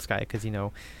to follow this guy because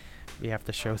you have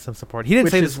to show some support. He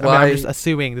didn't say this. I'm just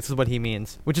assuming this is what he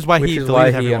means, which is why he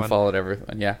unfollowed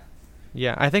everyone. Yeah.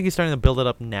 Yeah, I think he's starting to build it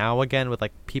up now again with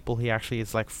like people he actually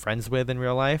is like friends with in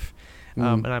real life.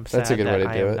 And I'm sad that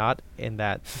I am not in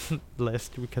that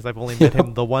list because I've only met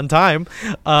him the one time.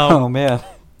 Oh man,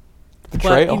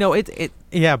 betrayal.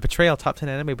 But betrayal. Top 10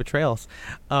 anime betrayals.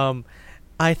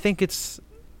 I think it's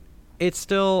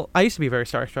still. I used to be very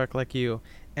starstruck like you,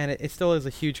 and it still is a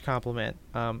huge compliment.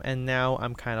 And now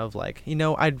I'm kind of like,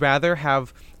 I'd rather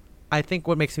have. I think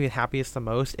what makes me happiest the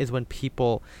most is when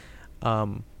people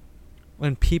go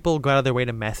out of their way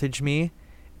to message me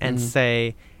and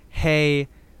say, hey.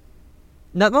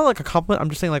 Not like a compliment. I'm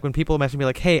just saying like when people message me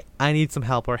like, hey, I need some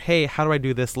help, or hey, how do I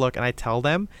do this look? And I tell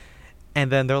them,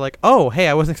 and then they're like, oh, hey,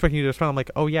 I wasn't expecting you to respond. I'm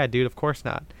like, oh yeah, dude, of course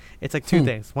not. It's like two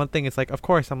things. One thing is like, of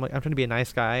course, I'm trying to be a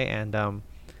nice guy, and I'm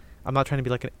not trying to be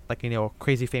like a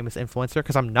crazy famous influencer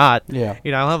because I'm not. Yeah. I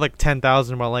don't have like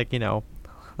 10,000 while like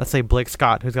let's say Blake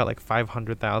Scott, who's got like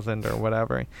 500,000 or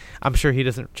whatever. I'm sure he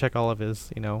doesn't check all of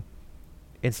his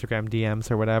Instagram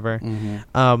DMs or whatever.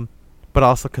 But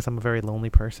also because I'm a very lonely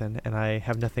person and I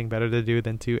have nothing better to do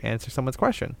than to answer someone's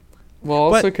question. Well,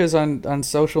 also because on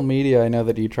social media, I know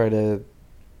that you try to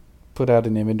put out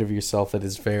an image of yourself that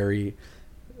is very,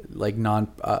 like,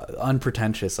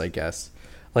 unpretentious, I guess.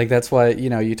 Like, that's why,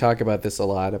 you talk about this a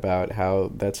lot, about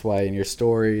how that's why in your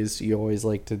stories you always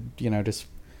like to, just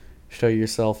show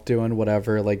yourself doing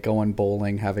whatever, like going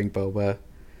bowling, having boba.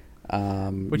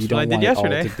 Which you don't I did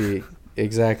yesterday. All to be...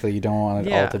 Exactly, you don't want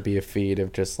it all to be a feed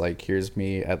of just like, here's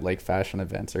me at like fashion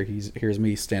events, or here's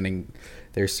me standing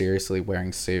there seriously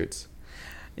wearing suits.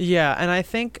 Yeah, and I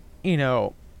think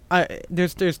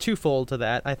there's twofold to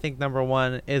that. I think number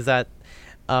one is that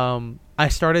I I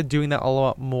started doing that a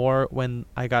lot more when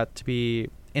I got to be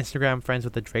Instagram friends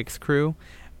with the Drake's crew,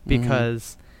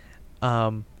 because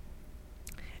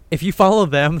if you follow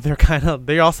them,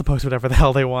 they also post whatever the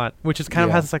hell they want, which is kind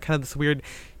of has like kind of this weird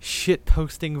shit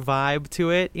posting vibe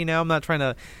to it. I'm not trying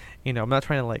to,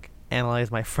 like analyze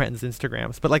my friends'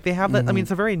 Instagrams, but like they have that. I mean,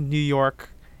 it's a very New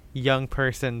York young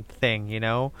person thing,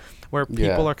 where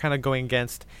people are kind of going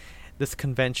against this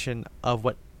convention of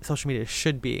what social media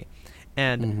should be,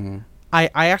 and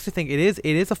I actually think it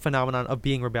is a phenomenon of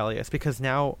being rebellious, because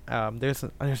now there's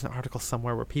an article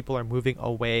somewhere where people are moving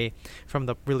away from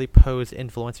the really posed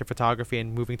influencer photography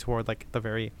and moving toward like the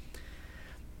very,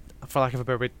 for lack of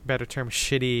a better term,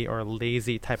 shitty or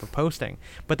lazy type of posting.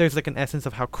 But there's like an essence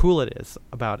of how cool it is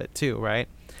about it too, right?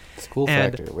 It's cool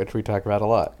factor, which we talk about a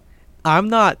lot. I'm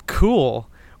not cool,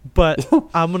 but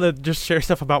I'm gonna just share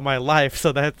stuff about my life,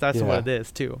 so that's what it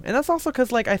is too. And that's also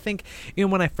because, like, I think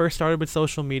when I first started with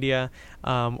social media,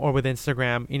 or with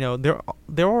Instagram,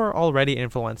 there were already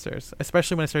influencers,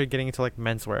 especially when I started getting into like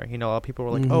menswear. A lot of people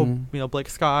were like, Blake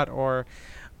Scott or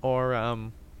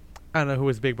I don't know who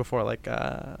was big before, like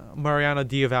Mariano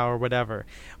Diavow or whatever,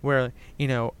 where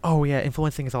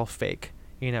influencing is all fake.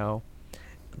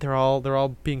 They're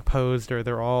all being posed, or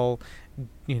they're all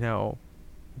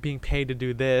being paid to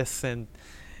do this, and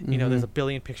there's a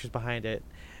billion pictures behind it,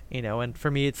 and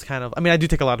for me it's kind of, I do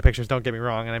take a lot of pictures, don't get me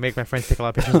wrong, and I make my friends take a lot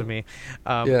of pictures of me,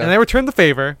 and I return the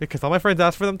favor because all my friends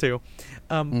ask for them too,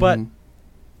 but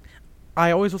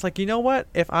I always was like, you know what,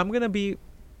 if I'm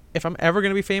ever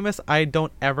gonna be famous, I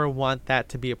don't ever want that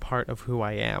to be a part of who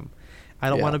I am. I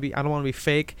don't want to be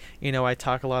fake. I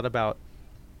talk a lot about,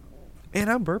 and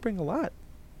I'm burping a lot.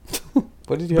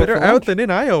 What did you better have out than in,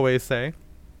 I always say.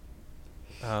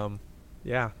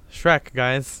 Shrek,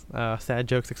 guys. Sad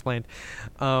jokes explained.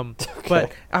 Okay.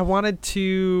 But I wanted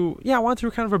to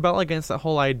kind of rebel against that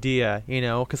whole idea,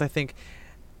 because I think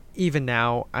even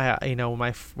now, I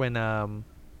think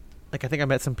I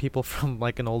met some people from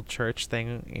like an old church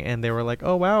thing, and they were like,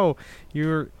 "Oh wow,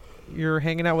 you're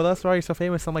hanging out with us? Why are you so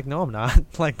famous?" I'm like, "No, I'm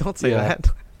not." Like, don't say that.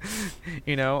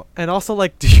 And also,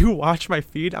 like, do you watch my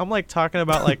feed? I'm like talking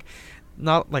about like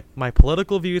not like my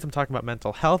political views. I'm talking about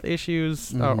mental health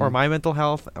issues, or my mental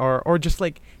health, or just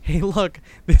like, hey, look,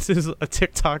 this is a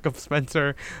TikTok of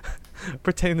Spencer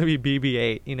pretending to be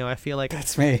BB-8. I feel like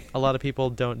that's me. A lot of people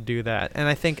don't do that, and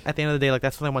I think at the end of the day, like,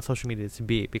 that's what I want social media to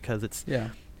be, because it's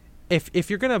If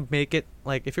you're gonna make it,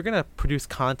 like, if you're gonna produce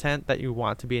content that you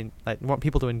want to be want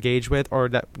people to engage with, or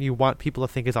that you want people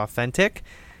to think is authentic,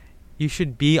 you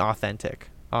should be authentic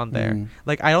on there.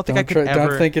 Like, I don't think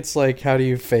don't think it's like, how do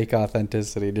you fake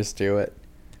authenticity? Just do it.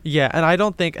 Yeah, and I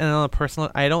don't think, and on a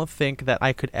personal, I don't think that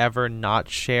I could ever not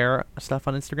share stuff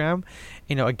on Instagram.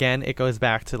 Again, it goes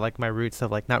back to like my roots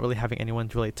of like not really having anyone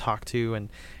to really talk to and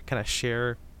kind of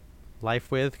share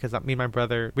life with, because me and my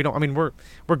brother,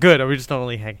 we're good, we just don't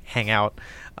really hang out,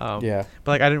 but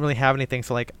like I didn't really have anything,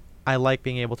 so like I like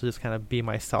being able to just kind of be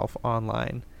myself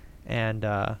online, and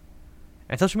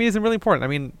social media isn't really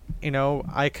important.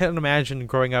 I couldn't imagine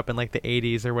growing up in like the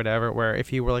 80s or whatever, where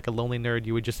if you were like a lonely nerd,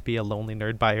 you would just be a lonely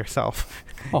nerd by yourself.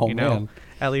 Man.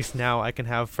 At least now I can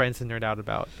have friends to nerd out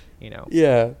about, and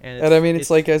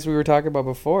it's like, as we were talking about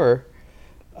before,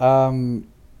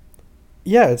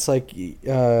 it's like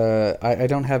I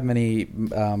don't have many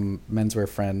menswear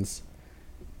friends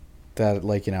that,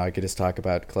 like, I could just talk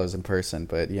about clothes in person.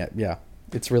 But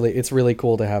it's really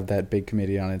cool to have that big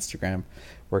community on Instagram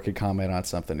where I could comment on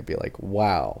something and be like,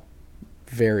 wow,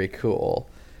 very cool,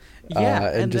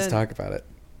 and just talk about it.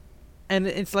 And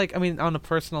it's like, on a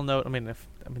personal note,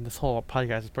 this whole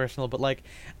podcast is personal, but like,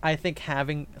 I think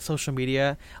having social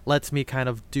media lets me kind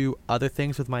of do other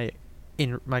things with my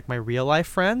real life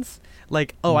friends,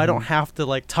 like, I don't have to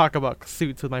like talk about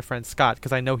suits with my friend Scott,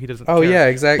 because I know he doesn't care. Yeah,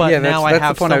 exactly. But now that's I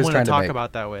have the point someone I was to trying talk to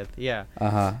about that with.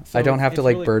 So I don't have to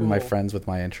like really burden cool. my friends with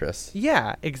my interests.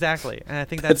 Yeah, exactly. And I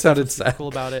think that's what's super cool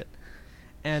about it.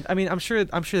 And I'm sure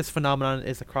this phenomenon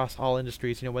is across all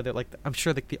industries, whether like, I'm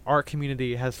sure like the art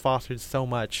community has fostered so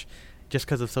much just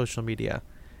because of social media,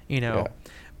 or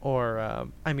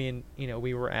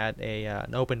we were at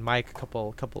an open mic a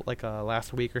couple like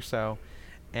last week or so,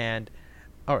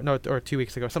 or 2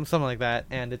 weeks ago, something like that,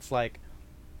 and it's like,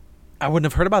 I wouldn't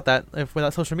have heard about that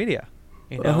without social media,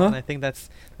 and I think that's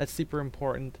super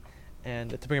important.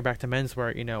 And to bring it back to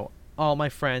menswear, all my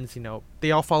friends,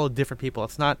 they all follow different people.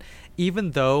 It's not,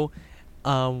 even though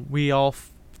we all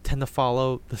tend to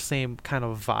follow the same kind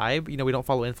of vibe, we don't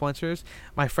follow influencers,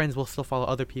 my friends will still follow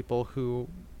other people who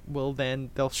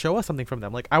they'll show us something from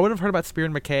them. Like, I wouldn't have heard about Spear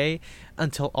and McKay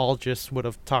until All just would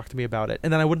have talked to me about it,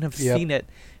 and then I wouldn't have seen it,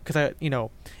 because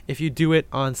if you do it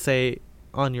on, say,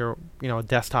 on your,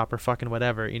 desktop or fucking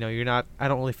whatever, you're not, I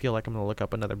don't really feel like I'm gonna look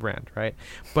up another brand, right?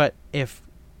 But if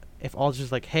all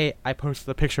just like, hey, I posted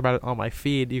a picture about it on my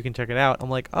feed, you can check it out, I'm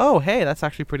like, oh, hey, that's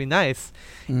actually pretty nice.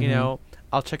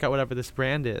 I'll check out whatever this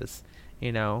brand is. I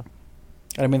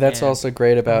mean, that's also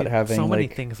great about having so many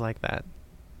things like that.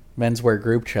 Menswear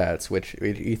group chats, which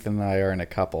Ethan and I are in a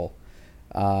couple.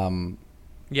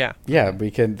 Yeah,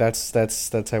 we can.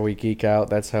 That's how we geek out.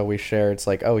 That's how we share. It's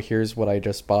like, oh, here's what I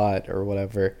just bought or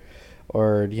whatever,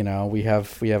 or we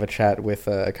have a chat with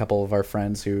a couple of our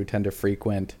friends who tend to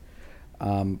frequent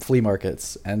flea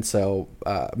markets, and so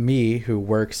me, who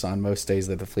works on most days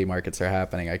that the flea markets are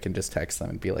happening, I can just text them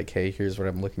and be like, hey, here's what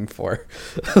I'm looking for.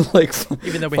 Like,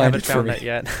 even though we haven't found that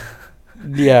yet.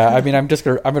 Yeah, I mean, I'm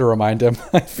gonna remind him.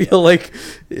 I feel like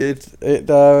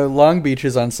Long Beach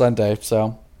is on Sunday,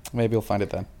 so maybe we'll find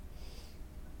it then.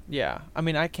 Yeah, I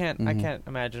mean, I can't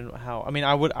imagine how. I mean,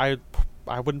 I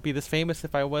wouldn't be this famous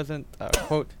if I wasn't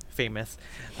quote famous.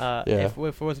 If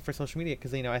it wasn't for social media,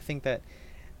 because I think that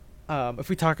if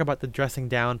we talk about the dressing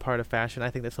down part of fashion,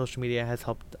 I think that social media has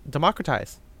helped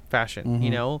democratize fashion.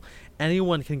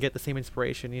 Anyone can get the same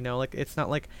inspiration. Like, it's not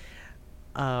like.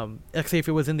 Like, say if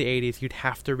it was in the 80s, you'd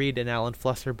have to read an Alan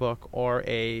Flusser book or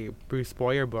a Bruce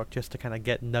Boyer book just to kind of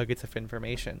get nuggets of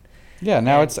information. Yeah,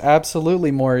 now it's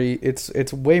absolutely more.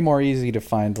 It's way more easy to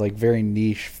find like very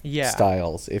niche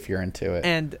styles if you're into it.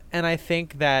 And I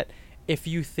think that if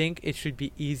you think it should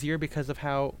be easier because of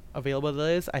how available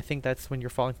it is, I think that's when you're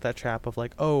falling into that trap of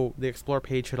like, oh, the explore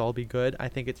page should all be good. I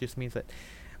think it just means that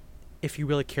if you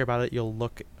really care about it, you'll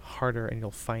look harder and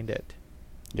you'll find it.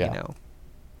 Yeah.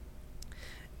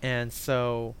 And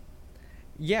so,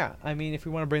 yeah, I mean, if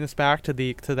we want to bring this back to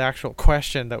the actual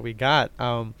question that we got,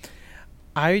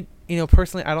 I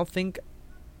personally, I don't think,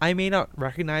 I may not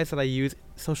recognize that I use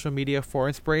social media for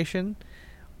inspiration,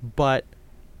 but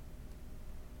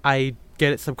I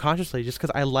get it subconsciously just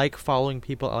because I like following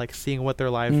people. I like seeing what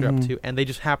their lives are up to, and they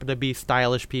just happen to be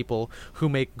stylish people who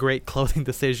make great clothing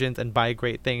decisions and buy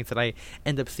great things that I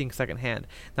end up seeing secondhand.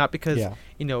 Not because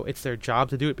it's their job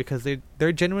to do it, because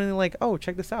they're genuinely like, oh,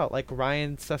 check this out. Like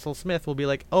Ryan Cecil Smith will be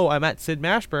like, oh, I'm at Sid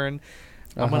Mashburn,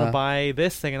 I'm gonna buy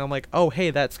this thing, and I'm like, oh, hey,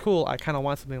 that's cool. I kind of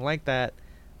want something like that.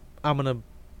 I'm gonna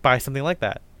buy something like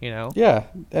that. Yeah,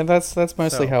 and that's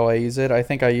mostly how I use it. I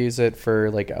think I use it for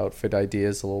like outfit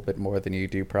ideas a little bit more than you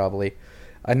do probably.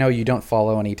 I know you don't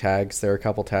follow any tags. There are a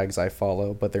couple tags I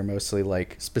follow, but they're mostly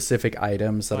like specific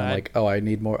items that I'm like, oh, I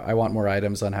want more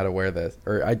items on how to wear this,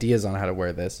 or ideas on how to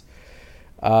wear this.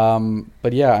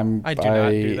 But yeah, I do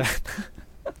not do that.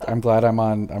 I'm glad I'm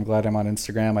on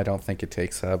Instagram. I don't think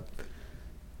it's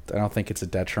a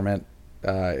detriment.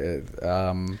 I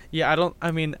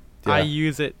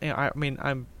use it.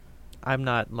 I'm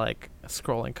not like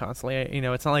scrolling constantly.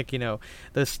 It's not like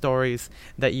the stories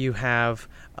that you have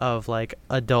of like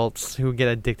adults who get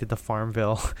addicted to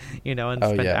Farmville, and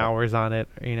spend hours on it.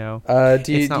 You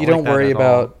don't worry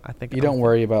about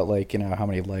like how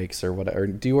many likes or whatever.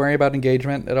 Do you worry about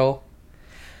engagement at all?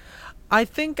 I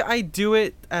think I do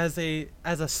it as a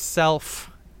self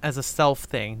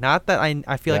thing. Not that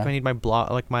I feel like I need my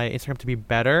blog, like my Instagram, to be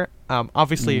better.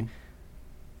 Obviously.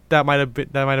 That might have been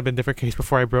a different case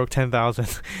before I broke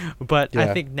 10,000, but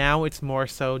I think now it's more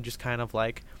so just kind of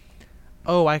like,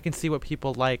 oh, I can see what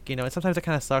people like, and sometimes it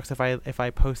kind of sucks if I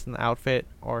post an outfit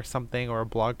or something, or a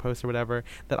blog post or whatever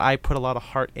that I put a lot of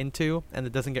heart into and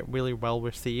it doesn't get really well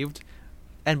received,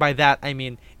 and by that I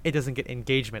mean it doesn't get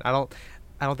engagement. I don't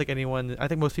think anyone. I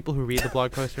think most people who read the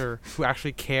blog post or who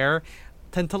actually care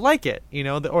tend to like it,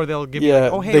 or they'll give you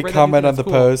like, oh, hey, they comment on the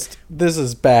post, this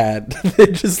is bad. They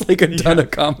just like a ton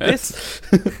of comments.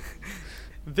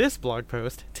 This blog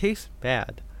post tastes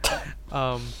bad.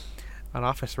 An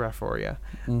office ref for you.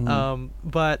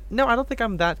 But no, I don't think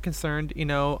I'm that concerned.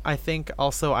 I think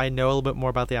also I know a little bit more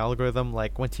about the algorithm.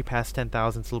 Like once you pass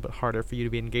 10,000, it's a little bit harder for you to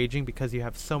be engaging because you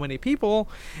have so many people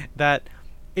that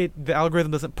the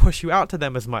algorithm doesn't push you out to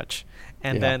them as much.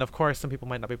 And then of course some people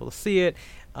might not be able to see it.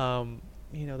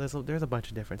 There's a bunch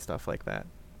of different stuff like that.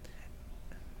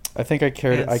 I think I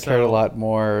cared a lot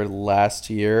more last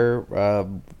year,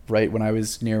 right when I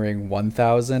was nearing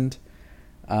 1,000.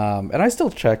 And I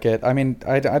still check it. I mean,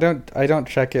 I don't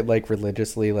check it like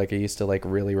religiously, like I used to, like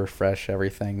really refresh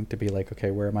everything to be like,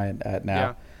 okay, where am I at now?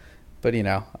 Yeah. But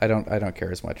I don't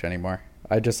care as much anymore.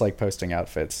 I just like posting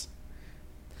outfits.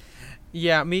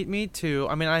 Yeah, me too.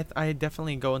 I mean, I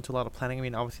definitely go into a lot of planning. I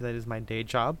mean, obviously that is my day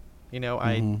job.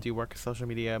 I do work as social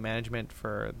media management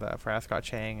for Ascot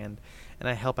Chang, and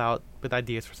I help out with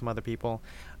ideas for some other people.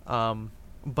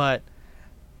 But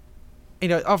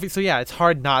obviously, yeah, it's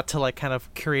hard not to like kind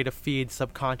of curate a feed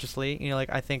subconsciously. Like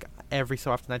I think every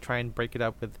so often I try and break it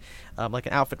up with like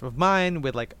an outfit of mine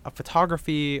with like a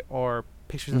photography or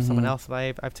pictures of someone else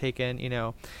that I've taken, you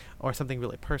know, or something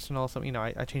really personal. So, you know,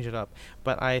 I change it up.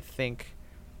 But I think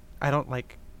I don't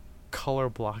like color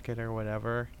block it or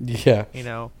whatever. Yeah. You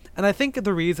know, and I think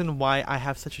the reason why I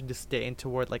have such a disdain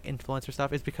toward like influencer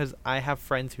stuff is because I have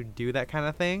friends who do that kind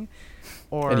of thing,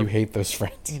 or and you hate those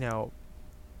friends. You know,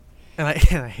 and I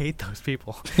hate those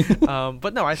people.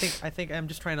 But no, I think I'm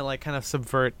just trying to like kind of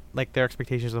subvert like their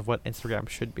expectations of what Instagram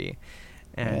should be,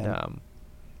 and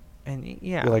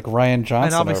yeah, you're like Ryan Johnson.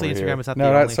 And obviously over Instagram here. is not no,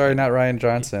 the not only sorry, thing. not Ryan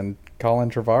Johnson. Colin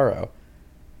Trevorrow.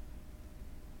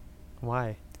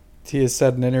 Why? He has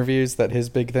said in interviews that his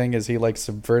big thing is he likes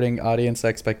subverting audience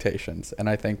expectations, and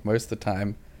I think most of the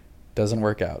time doesn't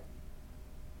work out.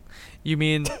 You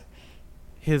mean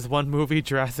his one movie,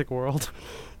 Jurassic World?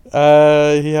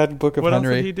 He had Book of what Henry.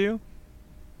 What else did he do?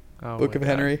 Oh Book of God.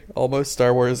 Henry, almost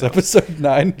Star Wars Episode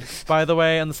 9. By the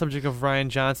way, on the subject of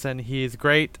Ryan Johnson, he's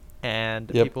great, and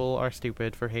people are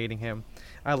stupid for hating him.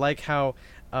 I like how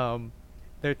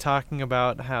they're talking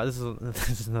about how this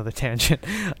is another tangent.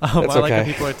 I like how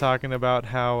people are talking about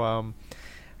how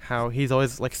he's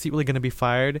always like secretly going to be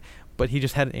fired, but he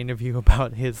just had an interview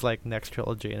about his like next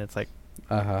trilogy, and it's like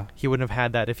he wouldn't have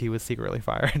had that if he was secretly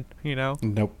fired. You know?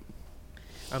 Nope.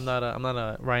 I'm not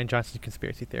a Ryan Johnson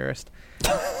conspiracy theorist.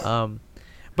 But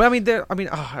I mean, we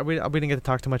didn't get to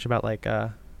talk too much about like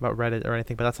about Reddit or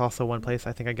anything, but that's also one place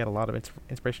I think I get a lot of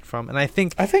inspiration from, and I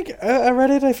think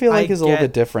Reddit I feel like is a little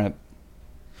bit different.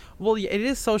 Well, yeah, it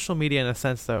is social media in a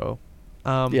sense, though.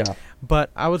 Yeah.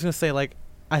 But I was gonna say, like,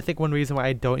 I think one reason why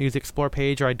I don't use the Explore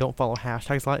page or I don't follow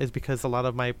hashtags a lot is because a lot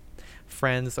of my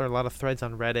friends or a lot of threads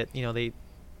on Reddit, you know, they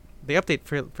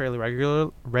update fairly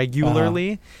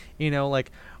regularly. You know,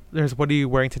 like there's "What are you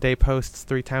wearing today?" posts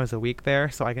 3 times a week there,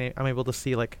 so I'm able to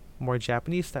see like more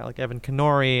Japanese style, like Evan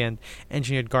Kenori and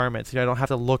engineered garments. You know, I don't have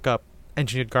to look up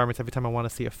engineered garments every time I want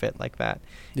to see a fit like that.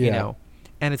 Yeah. You know.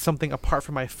 And it's something apart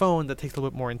from my phone that takes a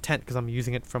little bit more intent because I'm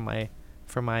using it from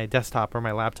my desktop or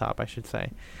my laptop, I should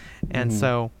say. And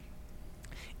so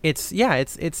it's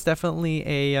definitely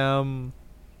a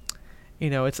you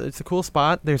know, it's a cool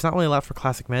spot. There's not really a lot for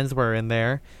classic menswear in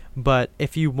there, but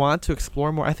if you want to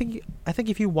explore more, I think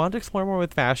if you want to explore more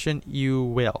with fashion, you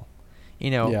will. You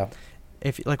know,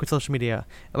 if like with social media,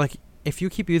 like if you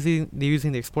keep using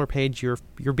the Explore page, you're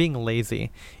being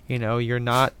lazy. You know, you're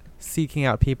not seeking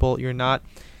out people. You're not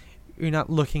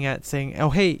looking at saying,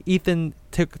 oh hey, Ethan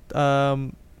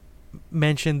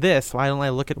mentioned this, why don't I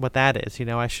look at what that is? You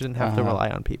know, I shouldn't have to rely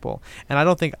on people. And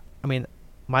I mean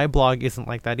my blog isn't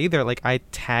like that either. Like I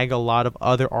tag a lot of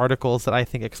other articles that I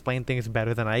think explain things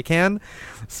better than I can,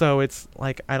 so it's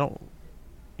like I don't,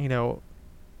 you know,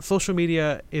 social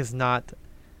media is not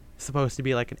supposed to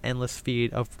be like an endless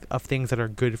feed of things that are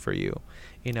good for you.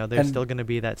 You know, there's still going to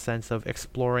be that sense of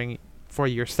exploring for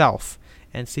yourself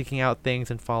and seeking out things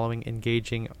and following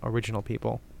engaging original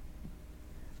people.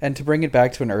 And to bring it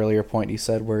back to an earlier point you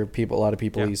said where a lot of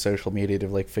people use social media to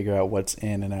like figure out what's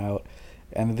in and out,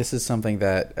 and this is something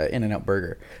that In-N-Out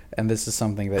Burger, and this is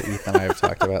something that Ethan and I have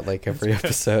talked about like every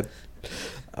episode.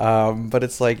 But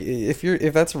it's like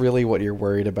if that's really what you're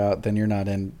worried about, then you're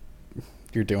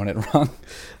doing it wrong.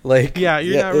 Like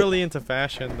you're not really into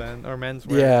fashion then, or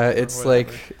menswear. Yeah, it's like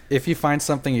if you find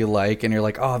something you like and you're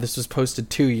like, oh, this was posted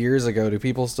 2 years ago, do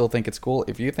people still think it's cool?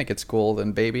 If you think it's cool,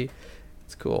 then baby,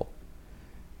 it's cool.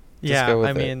 Just go with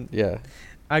I mean,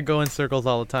 I go in circles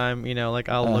all the time. You know, like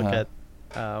I'll look at,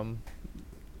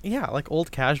 like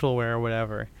old casual wear or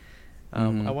whatever.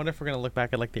 I wonder if we're gonna look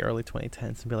back at like the early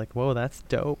 2010s and be like, "Whoa, that's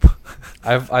dope."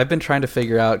 I've been trying to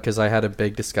figure out because I had a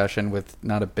big discussion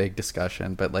not a big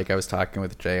discussion, but like I was talking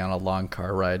with Jay on a long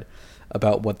car ride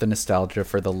about what the nostalgia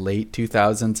for the late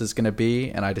 2000s is gonna be,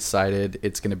 and I decided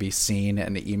it's gonna be scene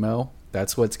and emo.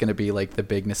 That's what's gonna be like the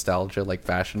big nostalgia, like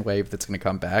fashion wave that's gonna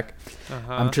come back.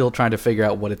 I'm still trying to figure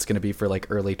out what it's gonna be for like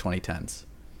early 2010s.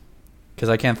 Because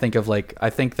I can't think of I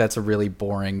think that's a really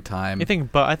boring time. I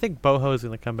think boho is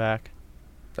gonna come back.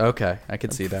 Okay, I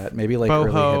could see that. Maybe like boho,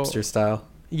 early hipster style.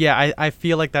 Yeah, I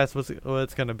feel like that's what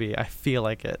it's gonna be. I feel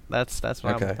like it. That's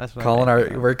what okay. that's what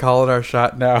we're calling our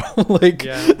shot now. Like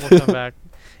yeah, we'll come back.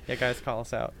 Yeah, guys, call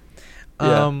us out.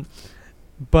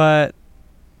 But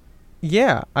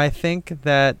yeah, I think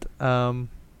that oh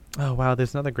wow,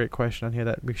 there's another great question on here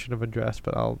that we should have addressed,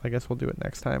 but I guess we'll do it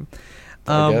next time.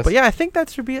 But yeah, I think that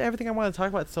should be everything I want to talk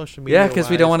about social media. Yeah, because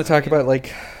we don't want to talk about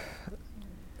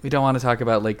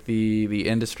the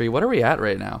industry. What are we at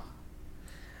right now?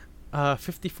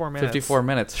 54 minutes. 54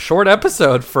 minutes. Short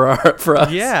episode for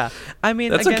us. Yeah, I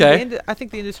mean, that's again, okay. I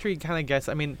think the industry kind of gets.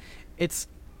 I mean, it's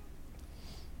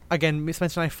again,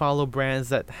 Spencer and I follow brands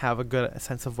that have a good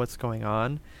sense of what's going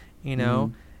on, you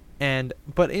know,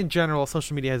 but in general,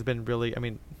 social media has been really, I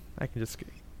mean,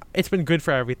 it's been good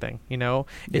for everything, you know.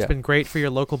 It's been great for your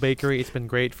local bakery. It's been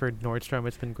great for Nordstrom.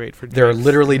 It's been great for there are drinks,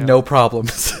 literally you know. no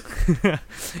problems.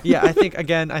 Yeah, I think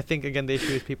again the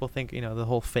issue is people think, you know, the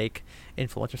whole fake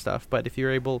influencer stuff. But if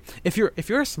you're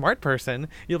a smart person,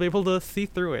 you'll be able to see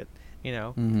through it, you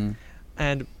know.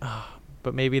 And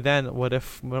but maybe then, what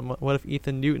if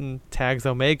Ethan Newton tags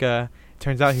Omega?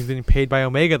 Turns out he's being paid by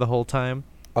Omega the whole time.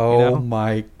 Oh, you know?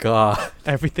 my God!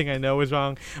 Everything I know is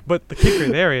wrong. But the kicker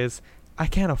there is, I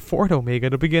can't afford Omega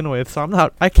to begin with,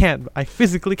 so I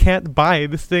physically can't buy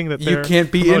this thing that they're You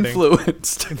can't be promoting.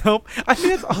 influenced. Nope. I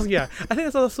think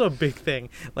that's also a big thing.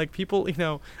 Like, people, you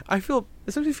know,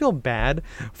 especially feel bad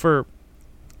for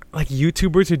like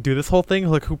YouTubers who do this whole thing,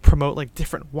 like who promote like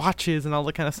different watches and all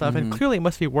that kind of stuff, and clearly it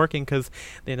must be working because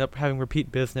they end up having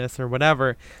repeat business or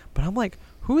whatever. But I'm like,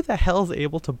 who the hell is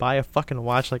able to buy a fucking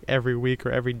watch like every week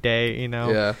or every day, you know?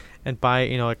 Yeah. And buy,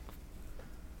 you know, like,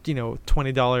 you know,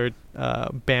 $20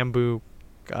 bamboo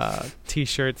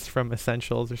t-shirts from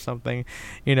Essentials or something,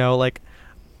 you know. Like,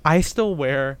 I still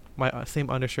wear my same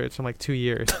undershirts from like 2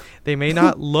 years. They may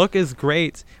not look as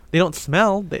great, they don't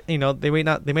smell, you know, they may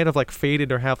have like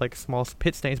faded or have like small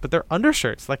pit stains, but they're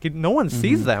undershirts, like no one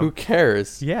sees them. Who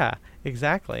cares? Yeah,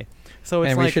 exactly. So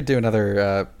it's and like, we should do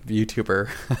another YouTuber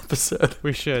episode.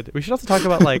 we should also talk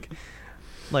about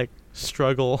like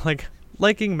struggle, like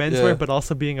liking menswear but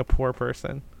also being a poor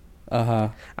person.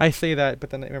 I say that,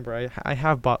 but then I remember I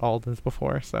have bought Alden's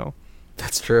before, so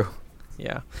that's true.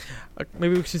 Yeah,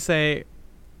 maybe we should say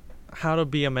how to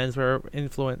be a menswear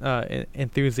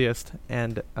enthusiast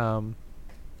and being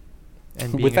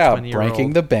without a 20-year-old.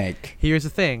 breaking the bank. Here's the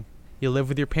thing: you live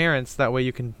with your parents. That way,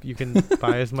 you can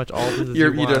buy as much Alden's as you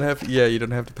want. You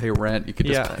don't have to pay rent. You can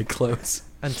just buy clothes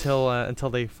until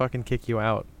they fucking kick you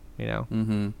out. You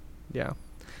know. Yeah.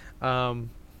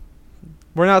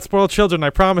 We're not spoiled children, I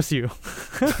promise you.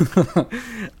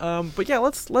 But yeah,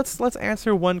 let's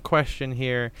answer one question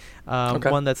here.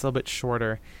 One that's a little bit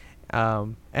shorter.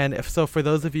 And for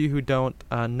those of you who don't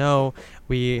know,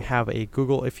 we have a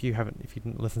Google. If you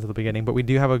didn't listen to the beginning, but we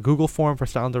do have a Google form for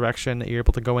Style and Direction. You're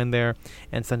able to go in there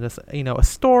and send us, you know, a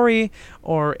story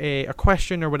or a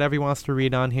question or whatever you want us to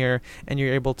read on here, and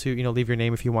you're able to, you know, leave your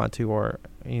name if you want to, or,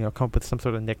 you know, come up with some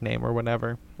sort of nickname or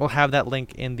whatever. We'll have that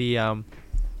link in the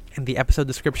episode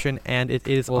description, and it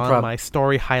is on my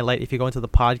story highlight. If you go into the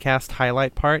podcast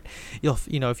highlight part,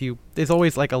 there's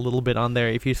always like a little bit on there.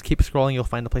 If you just keep scrolling, you'll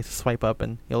find a place to swipe up,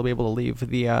 and you'll be able to leave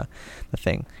the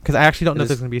thing. Because I actually don't know if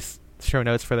there's going to be show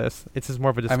notes for this. It's just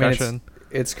more of a discussion. I mean,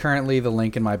 it's currently the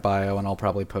link in my bio, and I'll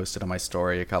probably post it on my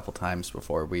story a couple times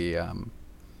before we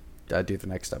do the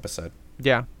next episode.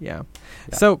 Yeah.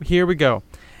 So here we go.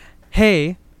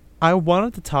 Hey, I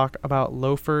wanted to talk about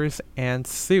loafers and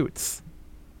suits.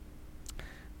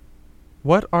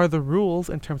 What are the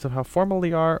rules in terms of how formal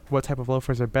they are? What type of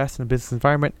loafers are best in a business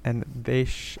environment,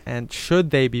 and should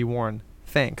they be worn?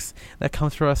 Thanks. That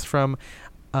comes to us from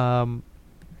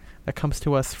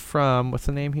what's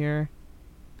the name here?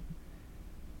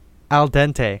 Al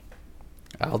Dente.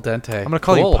 Al Dente. I'm gonna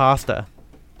call you Pasta.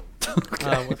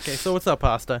 Okay. So what's up,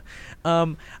 Pasta?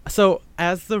 So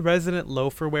as the resident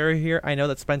loafer wearer here, I know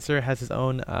that Spencer has his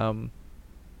own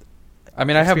I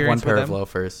mean, I have one pair of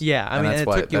loafers. Yeah, I mean, it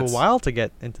took you a while to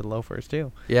get into loafers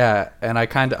too. Yeah, and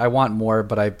I want more,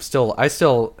 but I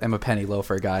still am a penny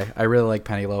loafer guy. I really like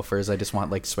penny loafers. I just want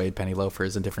like suede penny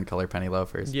loafers and different color penny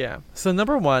loafers. Yeah. So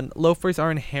number one, loafers are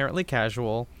inherently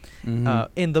casual, in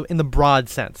the broad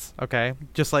sense. Okay,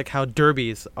 just like how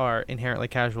derbies are inherently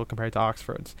casual compared to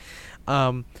Oxfords,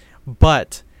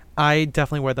 but I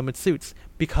definitely wear them with suits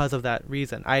because of that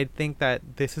reason. I think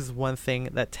that this is one thing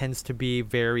that tends to be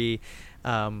very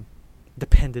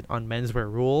dependent on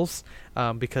menswear rules,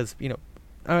 because, you know,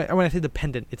 when I say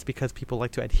dependent, it's because people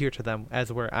like to adhere to them,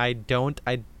 as where I don't.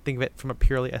 I think of it from a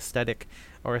purely aesthetic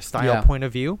or a style point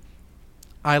of view.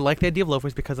 I like the idea of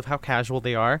loafers because of how casual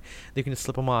they are. You can just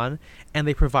slip them on, and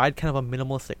they provide kind of a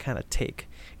minimalistic kind of take.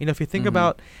 You know, if you think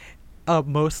about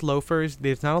most loafers,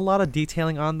 there's not a lot of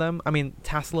detailing on them. I mean,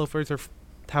 tassel loafers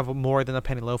have more than a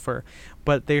penny loafer,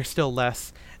 but they're still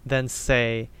less than,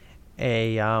 say,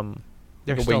 a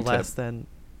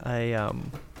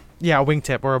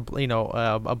wingtip or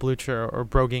a Blucher or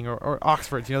Broguing or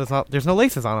Oxfords. You know, there's no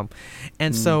laces on them,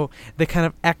 and so they kind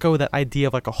of echo that idea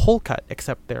of like a hole cut,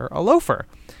 except they're a loafer.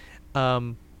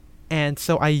 And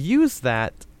so I use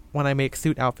that when I make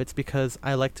suit outfits because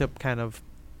I like to kind of,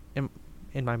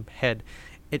 in my head,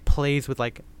 it plays with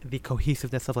like the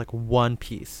cohesiveness of like one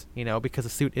piece, you know, because a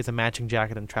suit is a matching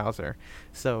jacket and trouser,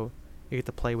 so you get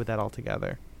to play with that all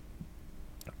together.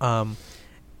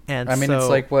 And I mean, so, it's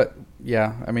like what,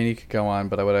 yeah, I mean, you could go on,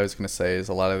 but what I was going to say is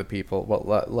a lot of the people,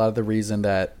 well, a lot of the reason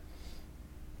that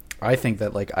I think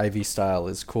that like Ivy style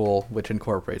is cool, which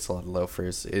incorporates a lot of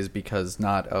loafers, is because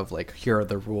not of like, here are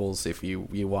the rules if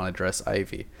you want to dress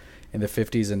Ivy. In the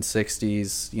 50s and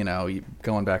 60s, you know,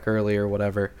 going back earlier,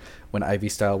 whatever, when Ivy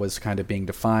style was kind of being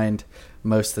defined,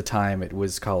 most of the time it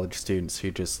was college students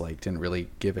who just like didn't really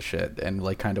give a shit and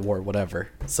like kind of wore whatever.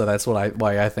 So that's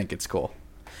why I think it's cool.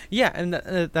 Yeah, and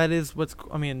that is what's,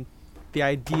 I mean, the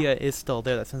idea is still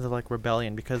there, that sense of like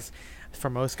rebellion, because for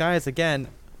most guys, again,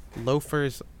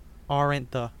 loafers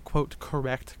aren't the quote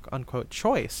correct unquote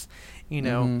choice, you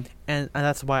know. Mm-hmm. And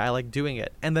that's why I like doing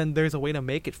it. And then there's a way to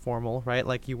make it formal, right?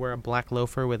 Like you wear a black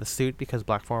loafer with a suit, because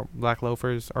black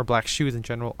loafers or black shoes in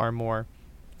general are more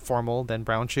formal than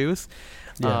brown shoes.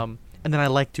 Yeah. And then I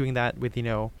like doing that with, you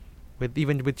know,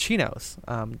 with chinos,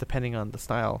 depending on the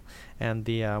style and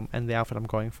the outfit I'm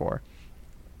going for.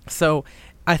 So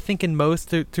I think in most,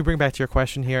 to bring back to your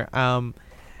question here,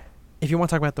 if you want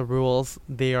to talk about the rules,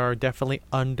 they are definitely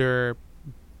under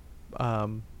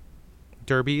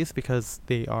derbies because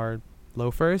they are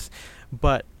loafers,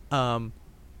 but they're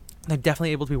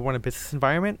definitely able to be worn in a business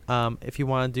environment. If you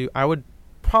want to do, I would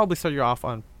probably start you off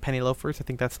on penny loafers. I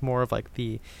think that's more of like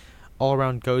the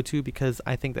all-around go-to, because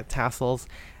I think that tassels,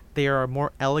 they are a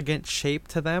more elegant shape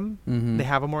to them. Mm-hmm. They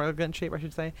have a more elegant shape, I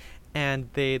should say, and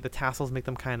the tassels make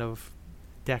them kind of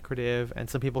decorative, and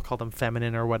some people call them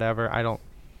feminine or whatever. I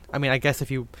mean, I guess if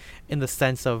you, in the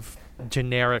sense of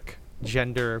generic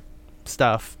gender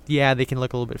stuff, yeah, they can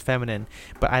look a little bit feminine,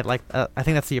 but I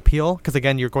think that's the appeal, because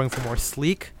again, you're going for more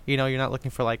sleek, you know, you're not looking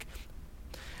for like,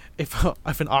 if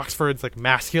an Oxford's like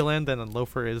masculine, then a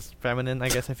loafer is feminine. I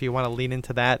guess if you want to lean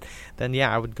into that, then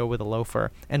yeah, I would go with a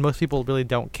loafer. And most people really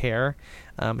don't care,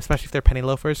 especially if they're penny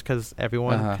loafers, because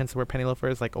everyone tends to wear penny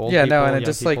loafers, like old people, no, and young it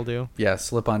just people like do. Yeah,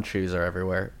 slip-on shoes are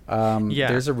everywhere. Yeah.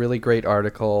 There's a really great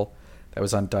article that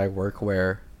was on Dye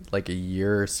Workwear like a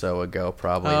year or so ago,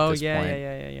 probably. Oh at this point,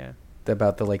 yeah.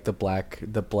 about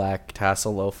the black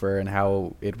tassel loafer and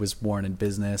how it was worn in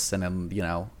business and you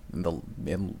know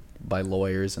by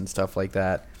lawyers and stuff like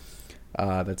that.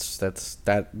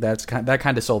 That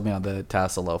kind of sold me on the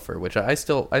tassel loafer, which I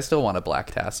still want a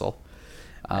black tassel.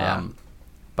 But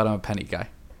I'm a penny guy.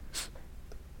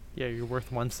 Yeah, you're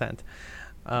worth 1 cent.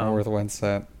 I'm worth 1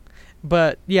 cent.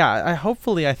 But yeah,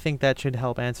 I think that should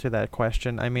help answer that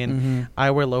question. I mean,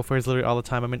 I wear loafers literally all the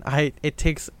time. I mean,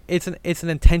 it's an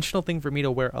intentional thing for me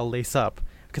to wear a lace up,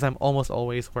 because I'm almost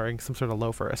always wearing some sort of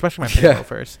loafer, especially my penny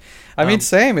loafers. I mean,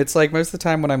 same. It's like most of the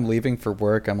time when I'm leaving for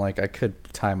work, I'm like, I could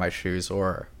tie my shoes,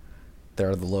 or there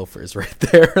are the loafers right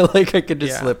there. Like I could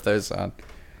just slip those on.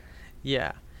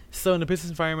 Yeah. So in a business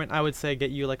environment, I would say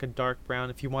get you like a dark brown.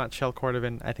 If you want shell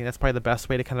cordovan, I think that's probably the best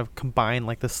way to kind of combine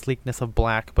like the sleekness of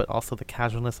black, but also the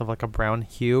casualness of like a brown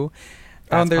hue.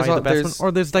 That's probably the best one.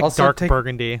 Or there's like dark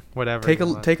burgundy, whatever. Take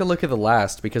a look at the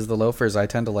last, because the loafers I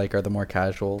tend to like are the more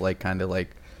casual, like kind of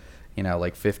like, you know,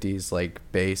 like 50s, like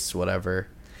base, whatever.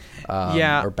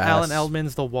 Or bass. Allen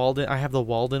Eldman's the Walden. I have the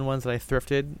Walden ones that I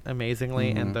thrifted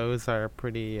amazingly, and those are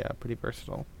pretty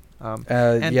versatile.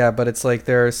 But it's like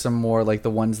there are some more like the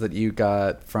ones that you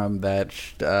got from that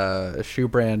shoe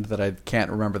brand that I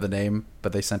can't remember the name,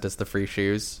 but they sent us the free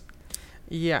shoes.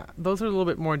 Yeah, those are a little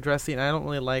bit more dressy, and I don't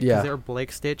really like, because they're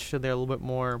Blake Stitch, so they're a little bit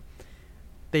more,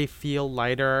 they feel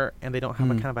lighter, and they don't have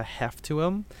a kind of a heft to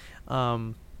them,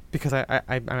 because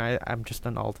I'm just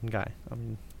an Alden guy.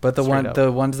 But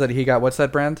the ones that he got, what's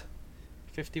that brand?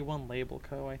 51 Label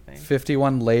Co., I think.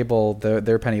 51 Label,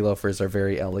 their penny loafers are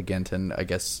very elegant and I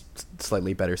guess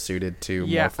slightly better suited to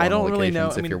more formal I don't really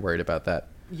occasions know. if you're worried about that.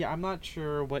 Yeah, I'm not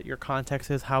sure what your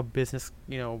context is, how business,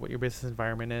 you know, what your business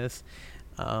environment is.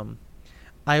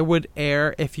 I would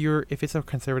err, if it's a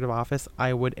conservative office,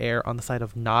 I would err on the side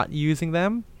of not using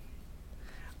them.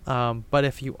 But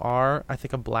if you are, I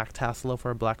think a black tassel loafer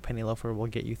or a black penny loafer will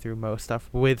get you through most stuff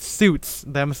with suits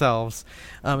themselves.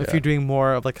 If you're doing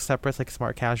more of like separates, like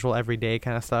smart casual, everyday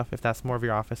kind of stuff, if that's more of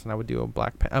your office, then I would do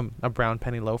a brown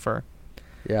penny loafer.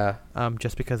 Yeah.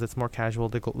 Just because it's more casual,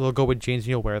 they'll go with jeans and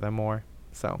you'll wear them more.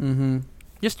 So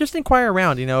just inquire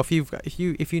around. You know, if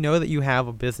you know that you have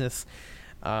a business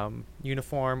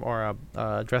uniform or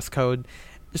a dress code,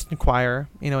 just inquire.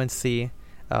 You know, and see.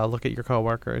 Look at your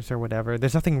coworkers or whatever.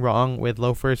 There's nothing wrong with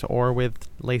loafers or with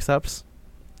lace-ups.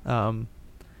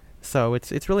 So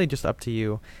it's really just up to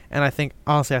you. And I think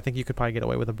you could probably get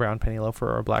away with a brown penny loafer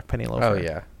or a black penny loafer. Oh,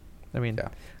 yeah. I mean,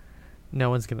 no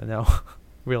one's going to know.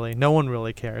 Really, no one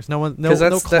really cares. No one, 'Cause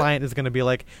no client is gonna be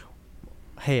like,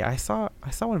 "Hey, I saw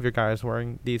one of your guys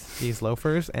wearing these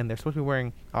loafers, and they're supposed to be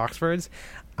wearing Oxfords.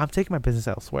 I'm taking my business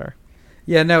elsewhere."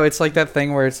 Yeah, no, it's like that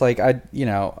thing where it's like,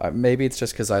 maybe it's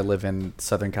just because I live in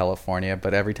Southern California,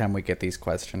 but every time we get these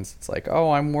questions, it's like,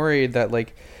 oh, I'm worried that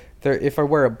like, if I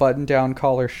wear a button-down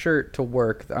collar shirt to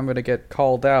work, I'm gonna get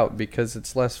called out because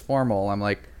it's less formal. I'm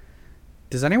like,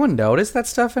 does anyone notice that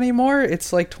stuff anymore?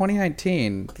 It's like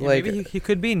 2019. Yeah, like maybe he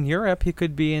could be in Europe. He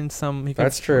could be in some. He could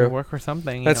That's true. Work or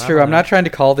something. That's true. I'm not trying to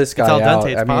call this guy it's al out.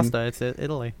 dente. It's I pasta. mean, It's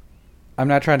Italy. I'm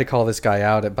not trying to call this guy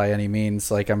out by any means.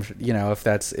 Like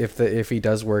if he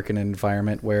does work in an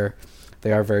environment where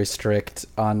they are very strict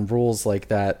on rules like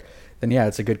that, then yeah,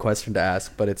 it's a good question to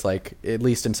ask. But it's like, at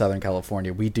least in Southern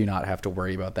California, we do not have to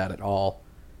worry about that at all.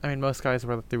 I mean, most guys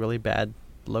wear the really bad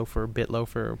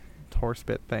loafer, horse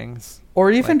bit things.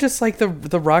 Or even just like the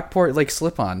Rockport like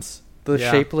slip-ons, the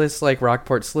shapeless like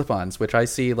Rockport slip-ons, which I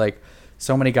see like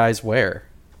so many guys wear.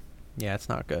 Yeah, it's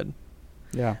not good.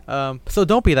 Yeah. So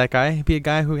don't be that guy. Be a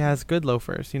guy who has good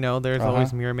loafers. You know, there's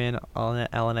always Muirman,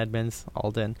 Alan Edmonds,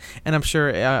 Alden, and I'm sure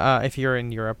if you're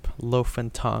in Europe, Loaf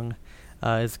and Tongue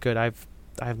is good. I've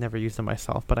never used them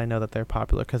myself, but I know that they're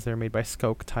popular because they're made by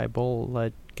Skoke, Thai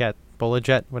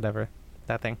Bolajet, whatever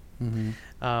that thing.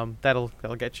 Mm-hmm. That'll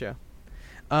get you.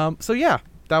 So yeah,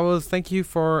 that was thank you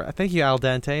al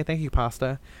dente, thank you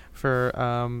pasta for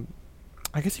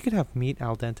I guess you could have meat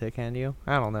al dente, can you?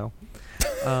 I don't know.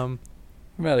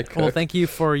 Well, thank you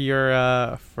for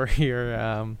your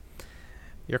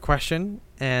question,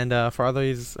 and for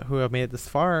others who have made it this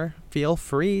far, feel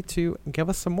free to give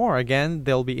us some more. Again,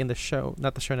 they'll be in the show,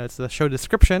 not the show notes, the show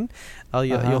description.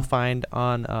 You'll find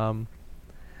on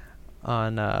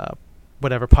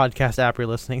whatever podcast app you're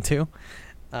listening to.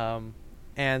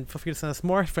 And feel free to send us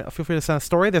more. Feel free to send a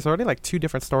story. There's already like 2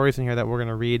 different stories in here that we're going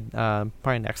to read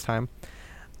probably next time.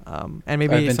 And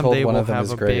maybe someday we'll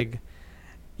have a big...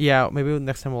 Yeah, maybe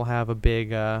next time we'll have a big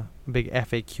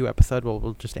FAQ episode where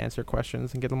we'll just answer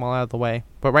questions and get them all out of the way.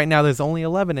 But right now there's only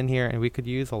 11 in here, and we could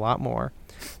use a lot more.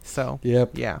 So,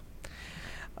 yep. Yeah.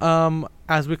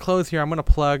 As we close here, I'm going to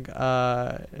plug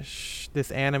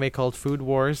this anime called Food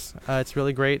Wars. It's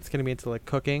really great. It's going to be into like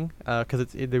cooking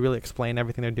because they really explain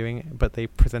everything they're doing, but they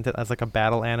present it as like a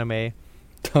battle anime.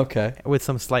 Okay. With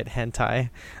some slight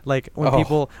hentai, like when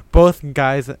people, both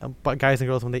guys and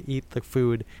girls, when they eat the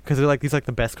food, because they're like these like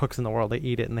the best cooks in the world, they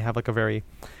eat it and they have like a very,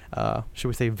 should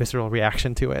we say, visceral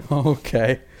reaction to it.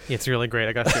 Okay. It's really great.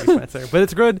 I gotta show you, Spencer, but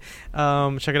it's good.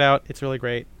 Check it out. It's really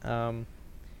great.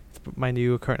 It's my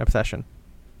new current obsession.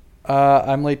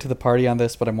 I'm late to the party on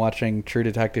this, but I'm watching True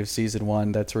Detective season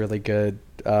 1. That's really good.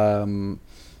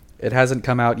 It hasn't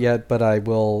come out yet, but I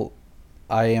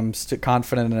am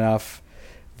confident enough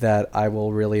that I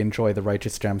will really enjoy the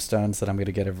Righteous Gemstones that I'm going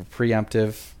to get a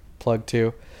preemptive plug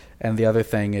to. And the other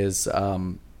thing is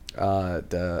No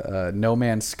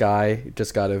Man's Sky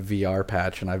just got a VR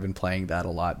patch, and I've been playing that a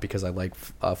lot because I like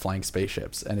flying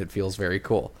spaceships, and it feels very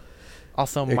cool.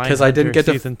 Also, Mindhunter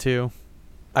season 2.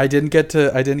 I didn't get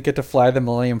to fly the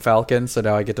Millennium Falcon, so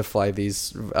now I get to fly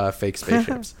these fake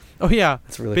spaceships. Oh yeah,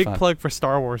 it's really big fun. Plug for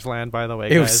Star Wars Land, by the way.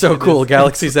 It was so cool.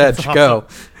 Galaxy's Edge, awesome. Go!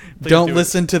 Don't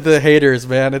listen to the haters,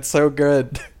 man. It's so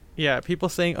good. Yeah, people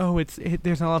saying, "Oh,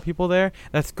 there's not a lot of people there."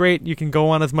 That's great. You can go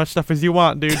on as much stuff as you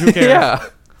want, dude. Who cares?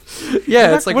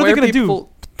 Yeah. It's like, what are they gonna do?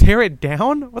 Tear it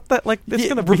down? What the like? It's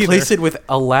gonna replace it with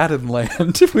Aladdin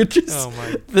Land, which is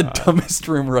the dumbest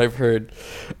rumor I've heard.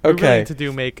 Okay, we really need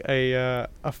to make a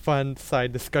fun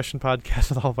side discussion podcast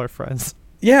with all of our friends.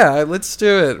 Yeah, let's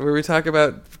do it where we talk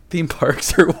about theme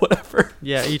parks or whatever.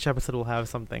 Yeah, each episode will have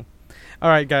something. All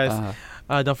right, guys.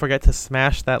 Don't forget to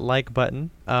smash that like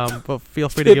button. But feel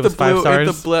free to give us 5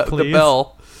 stars. Hit the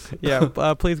bell. Yeah,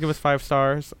 please give us 5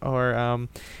 stars, or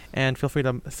and feel free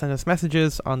to send us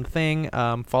messages on the thing.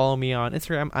 Follow me on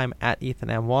Instagram. I'm at Ethan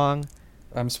M. Wong.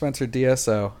 I'm Spencer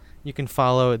DSO. You can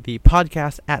follow the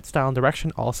podcast at Style and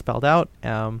Direction, all spelled out.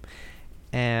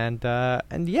 And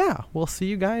yeah, we'll see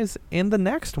you guys in the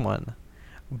next one.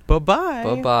 Bye-bye.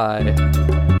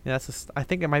 Bye-bye. Yeah, I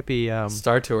think it might be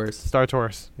Star Tours. Star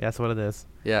Tours. Yeah, that's what it is.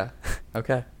 Yeah.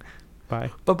 Okay.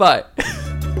 Bye. Bye-bye.